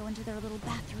sleepovers and go into their little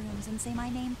bathrooms and say my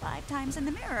name 5 times in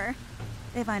the mirror.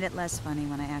 They find it less funny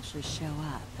when I actually show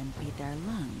up and feed their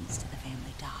lungs to the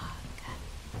family dog.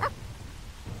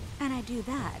 And I do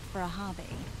that for a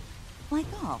hobby. Like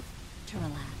golf, to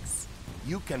relax.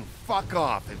 You can fuck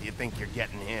off if you think you're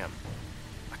getting him.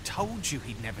 I told you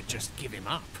he'd never just give him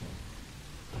up.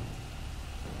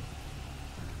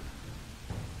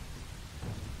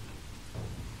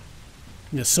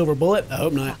 A silver bullet? I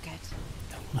hope not.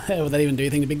 Would that even do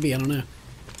anything to Big B? I don't know.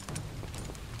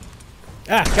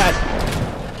 Ah, God.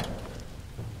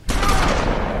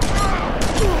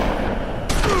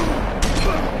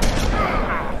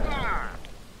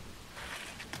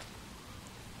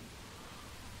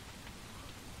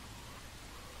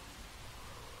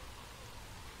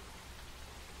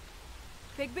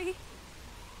 Bigby?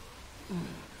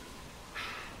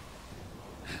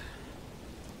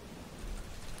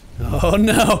 Oh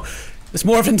no! It's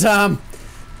morphin' time!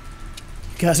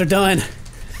 You guys are done.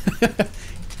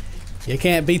 You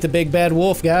can't beat the big bad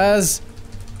wolf, guys.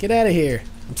 Get out of here.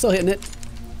 I'm still hitting it.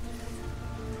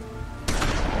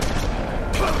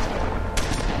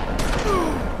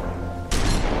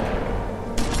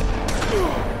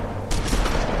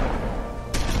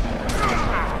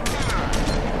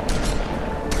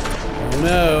 Oh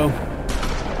no.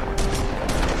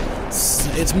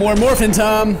 It's more morphin'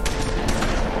 time.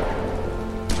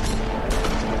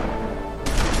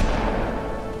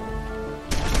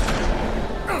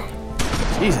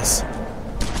 Jesus.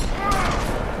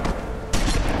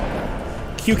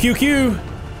 Q.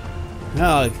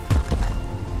 Oh.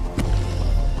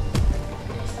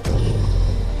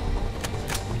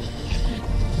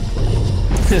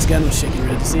 This gun was shaking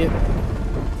red. Did you see it?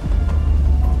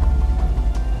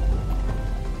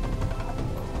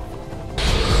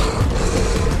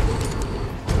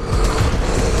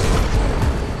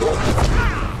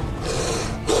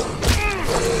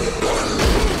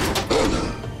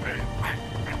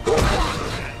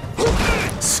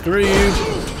 Screw you.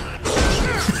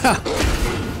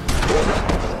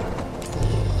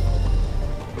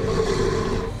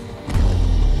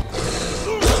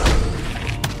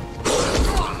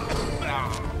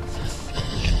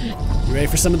 You ready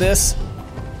for some of this?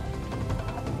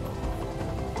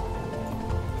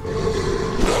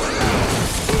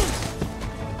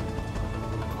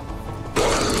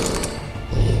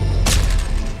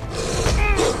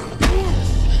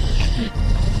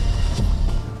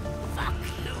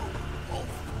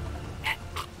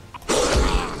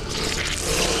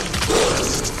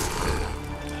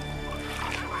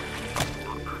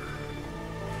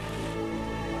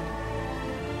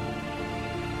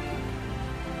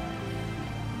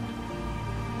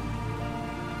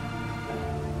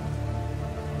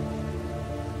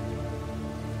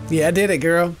 Yeah, I did it,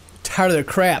 girl. Tired of their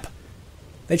crap.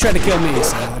 They tried to kill me,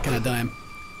 so I kind of dime.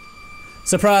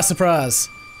 Surprise, surprise.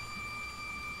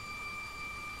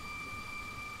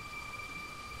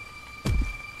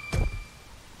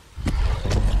 That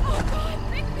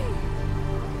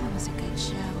was a good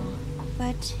show.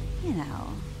 But, you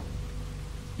know,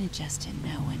 it just didn't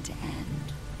know when to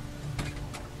end.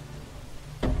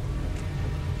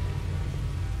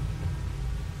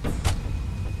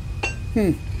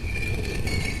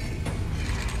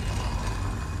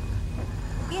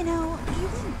 You know, you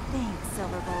wouldn't think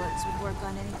silver bullets would work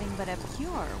on anything but a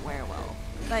pure werewolf.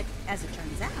 But as it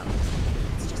turns out,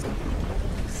 it's just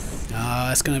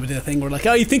It's gonna be the thing where like,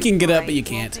 oh, you think you can get up, but you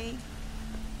can't.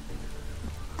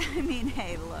 I mean,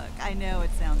 hey, look, I know it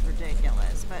sounds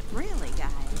ridiculous, but really,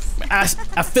 guys.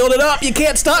 I filled it up. You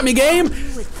can't stop me, game.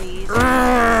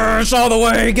 It's all the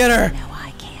way. Get her. No,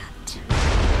 I can't.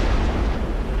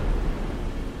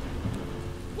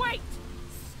 Wait!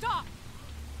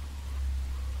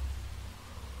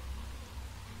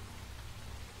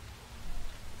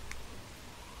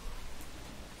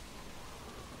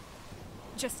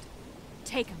 Just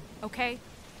take him, okay?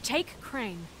 Take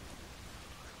Crane.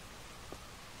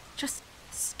 Just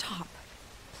stop,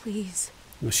 please.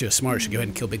 Well, she was smart. She'd go ahead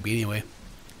and kill Big B anyway.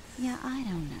 Yeah, I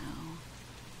don't know.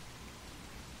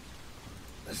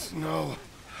 Snow.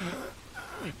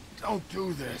 Don't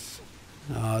do this.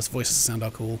 Oh, his voice doesn't sound all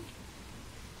cool.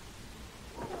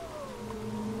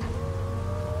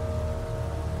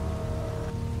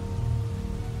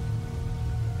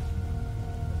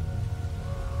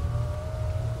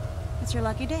 It's your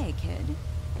lucky day, kid.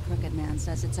 The Crooked Man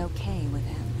says it's okay with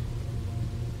him.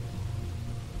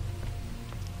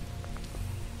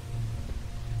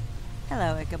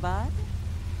 Hello, Ichabod.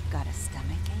 Got a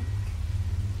stomachache?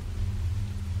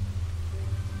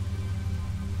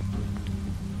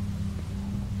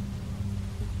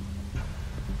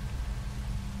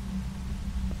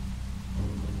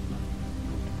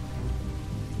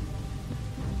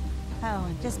 Oh,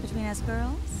 and just between us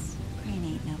girls, Crane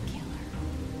ain't no killer.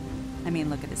 I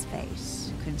mean, look at his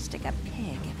face. Couldn't stick a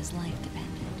pig if his life depended.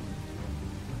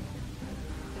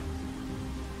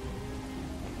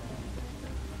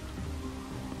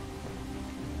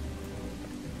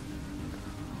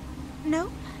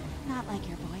 Nope, not like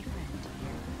your boyfriend.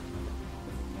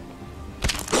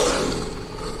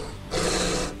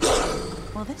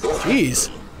 Well, this is Jeez.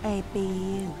 a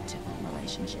beautiful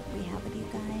relationship we have with you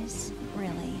guys.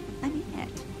 Really, I mean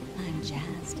it. I'm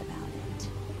jazzed about it.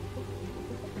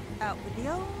 Out with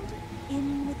the old,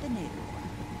 in with the new.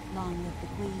 Long live the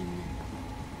Queen.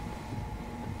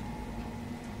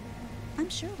 I'm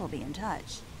sure we'll be in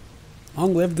touch.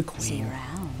 Long live the Queen. See you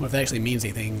around. What if that actually means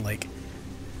anything, like...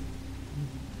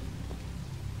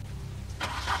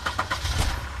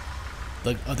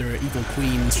 the other evil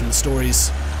queens from the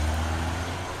stories.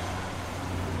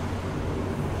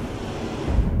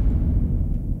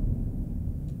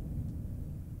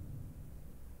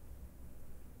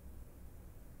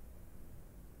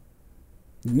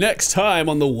 Next time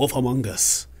on The Wolf Among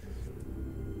Us.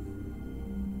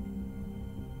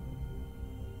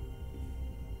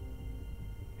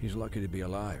 He's lucky to be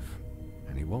alive,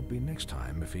 and he won't be next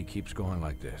time if he keeps going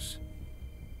like this.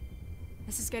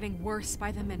 This is getting worse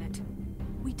by the minute.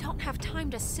 We don't have time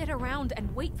to sit around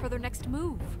and wait for their next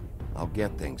move. I'll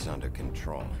get things under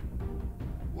control.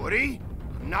 Woody,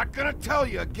 I'm not gonna tell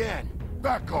you again.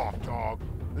 Back off, dog.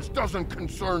 This doesn't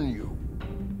concern you.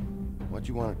 What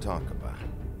you want to talk about?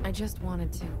 I just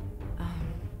wanted to,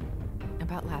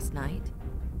 about last night.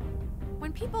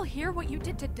 When people hear what you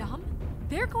did to Dom,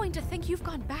 they're going to think you've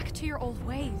gone back to your old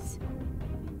ways.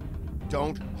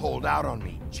 Don't hold out on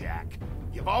me, Jack.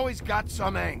 You've always got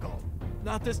some angle.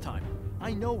 Not this time.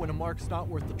 I know when a mark's not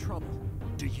worth the trouble.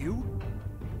 Do you?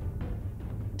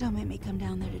 Don't make me come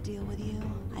down there to deal with you.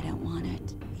 I don't want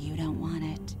it. You don't want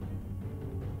it.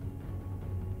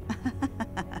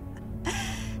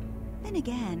 Then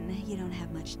again, you don't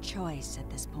have much choice at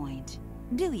this point,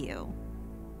 do you?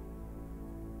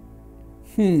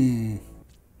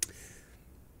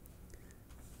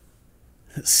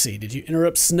 Let's see, did you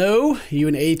interrupt Snow? You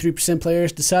and 83%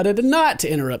 players decided not to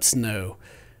interrupt Snow.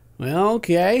 Well,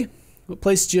 okay. What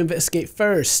place did you investigate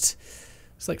first?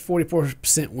 It's like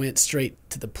 44% went straight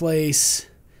to the place,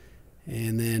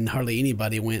 and then hardly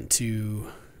anybody went to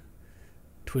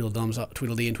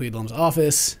Tweedledee and Tweedledum's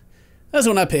office. That's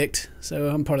the one I picked, so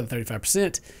I'm part of the 35%.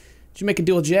 Did you make a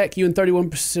deal with Jack? You and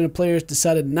 31% of players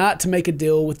decided not to make a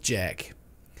deal with Jack.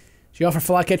 Did you offer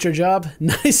Flycatcher a job?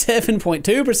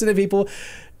 97.2% of people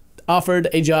offered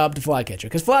a job to Flycatcher,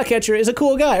 because Flycatcher is a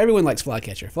cool guy. Everyone likes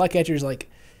Flycatcher. Flycatcher is like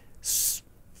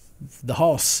the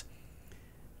hoss.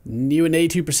 You and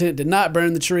 82% did not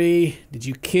burn the tree. Did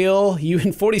you kill? You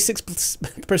and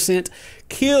 46%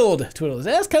 killed Twiddles.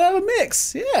 That's kind of a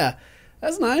mix. Yeah,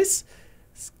 that's nice.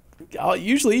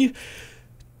 Usually,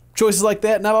 choices like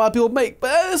that, not a lot of people make,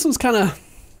 but this one's kind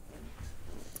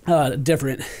of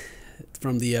different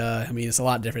from the. I mean, it's a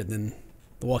lot different than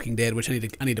The Walking Dead, which I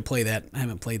need to play that. I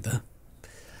haven't played the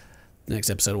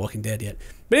next episode of Walking Dead yet.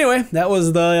 But anyway, that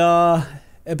was the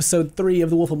episode 3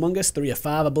 of The Wolf Among Us, 3 of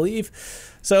 5, I believe.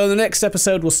 So the next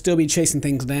episode will still be chasing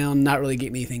things down, not really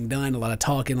getting anything done, a lot of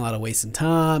talking, a lot of wasting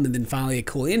time, and then finally a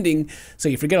cool ending, so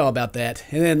you forget all about that.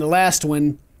 And then the last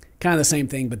one, kind of the same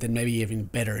thing, but then maybe even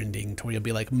better ending, to where you'll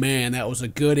be like, man, that was a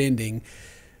good ending.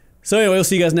 So anyway, we'll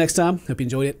see you guys next time. Hope you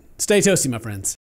enjoyed it. Stay toasty, my friends.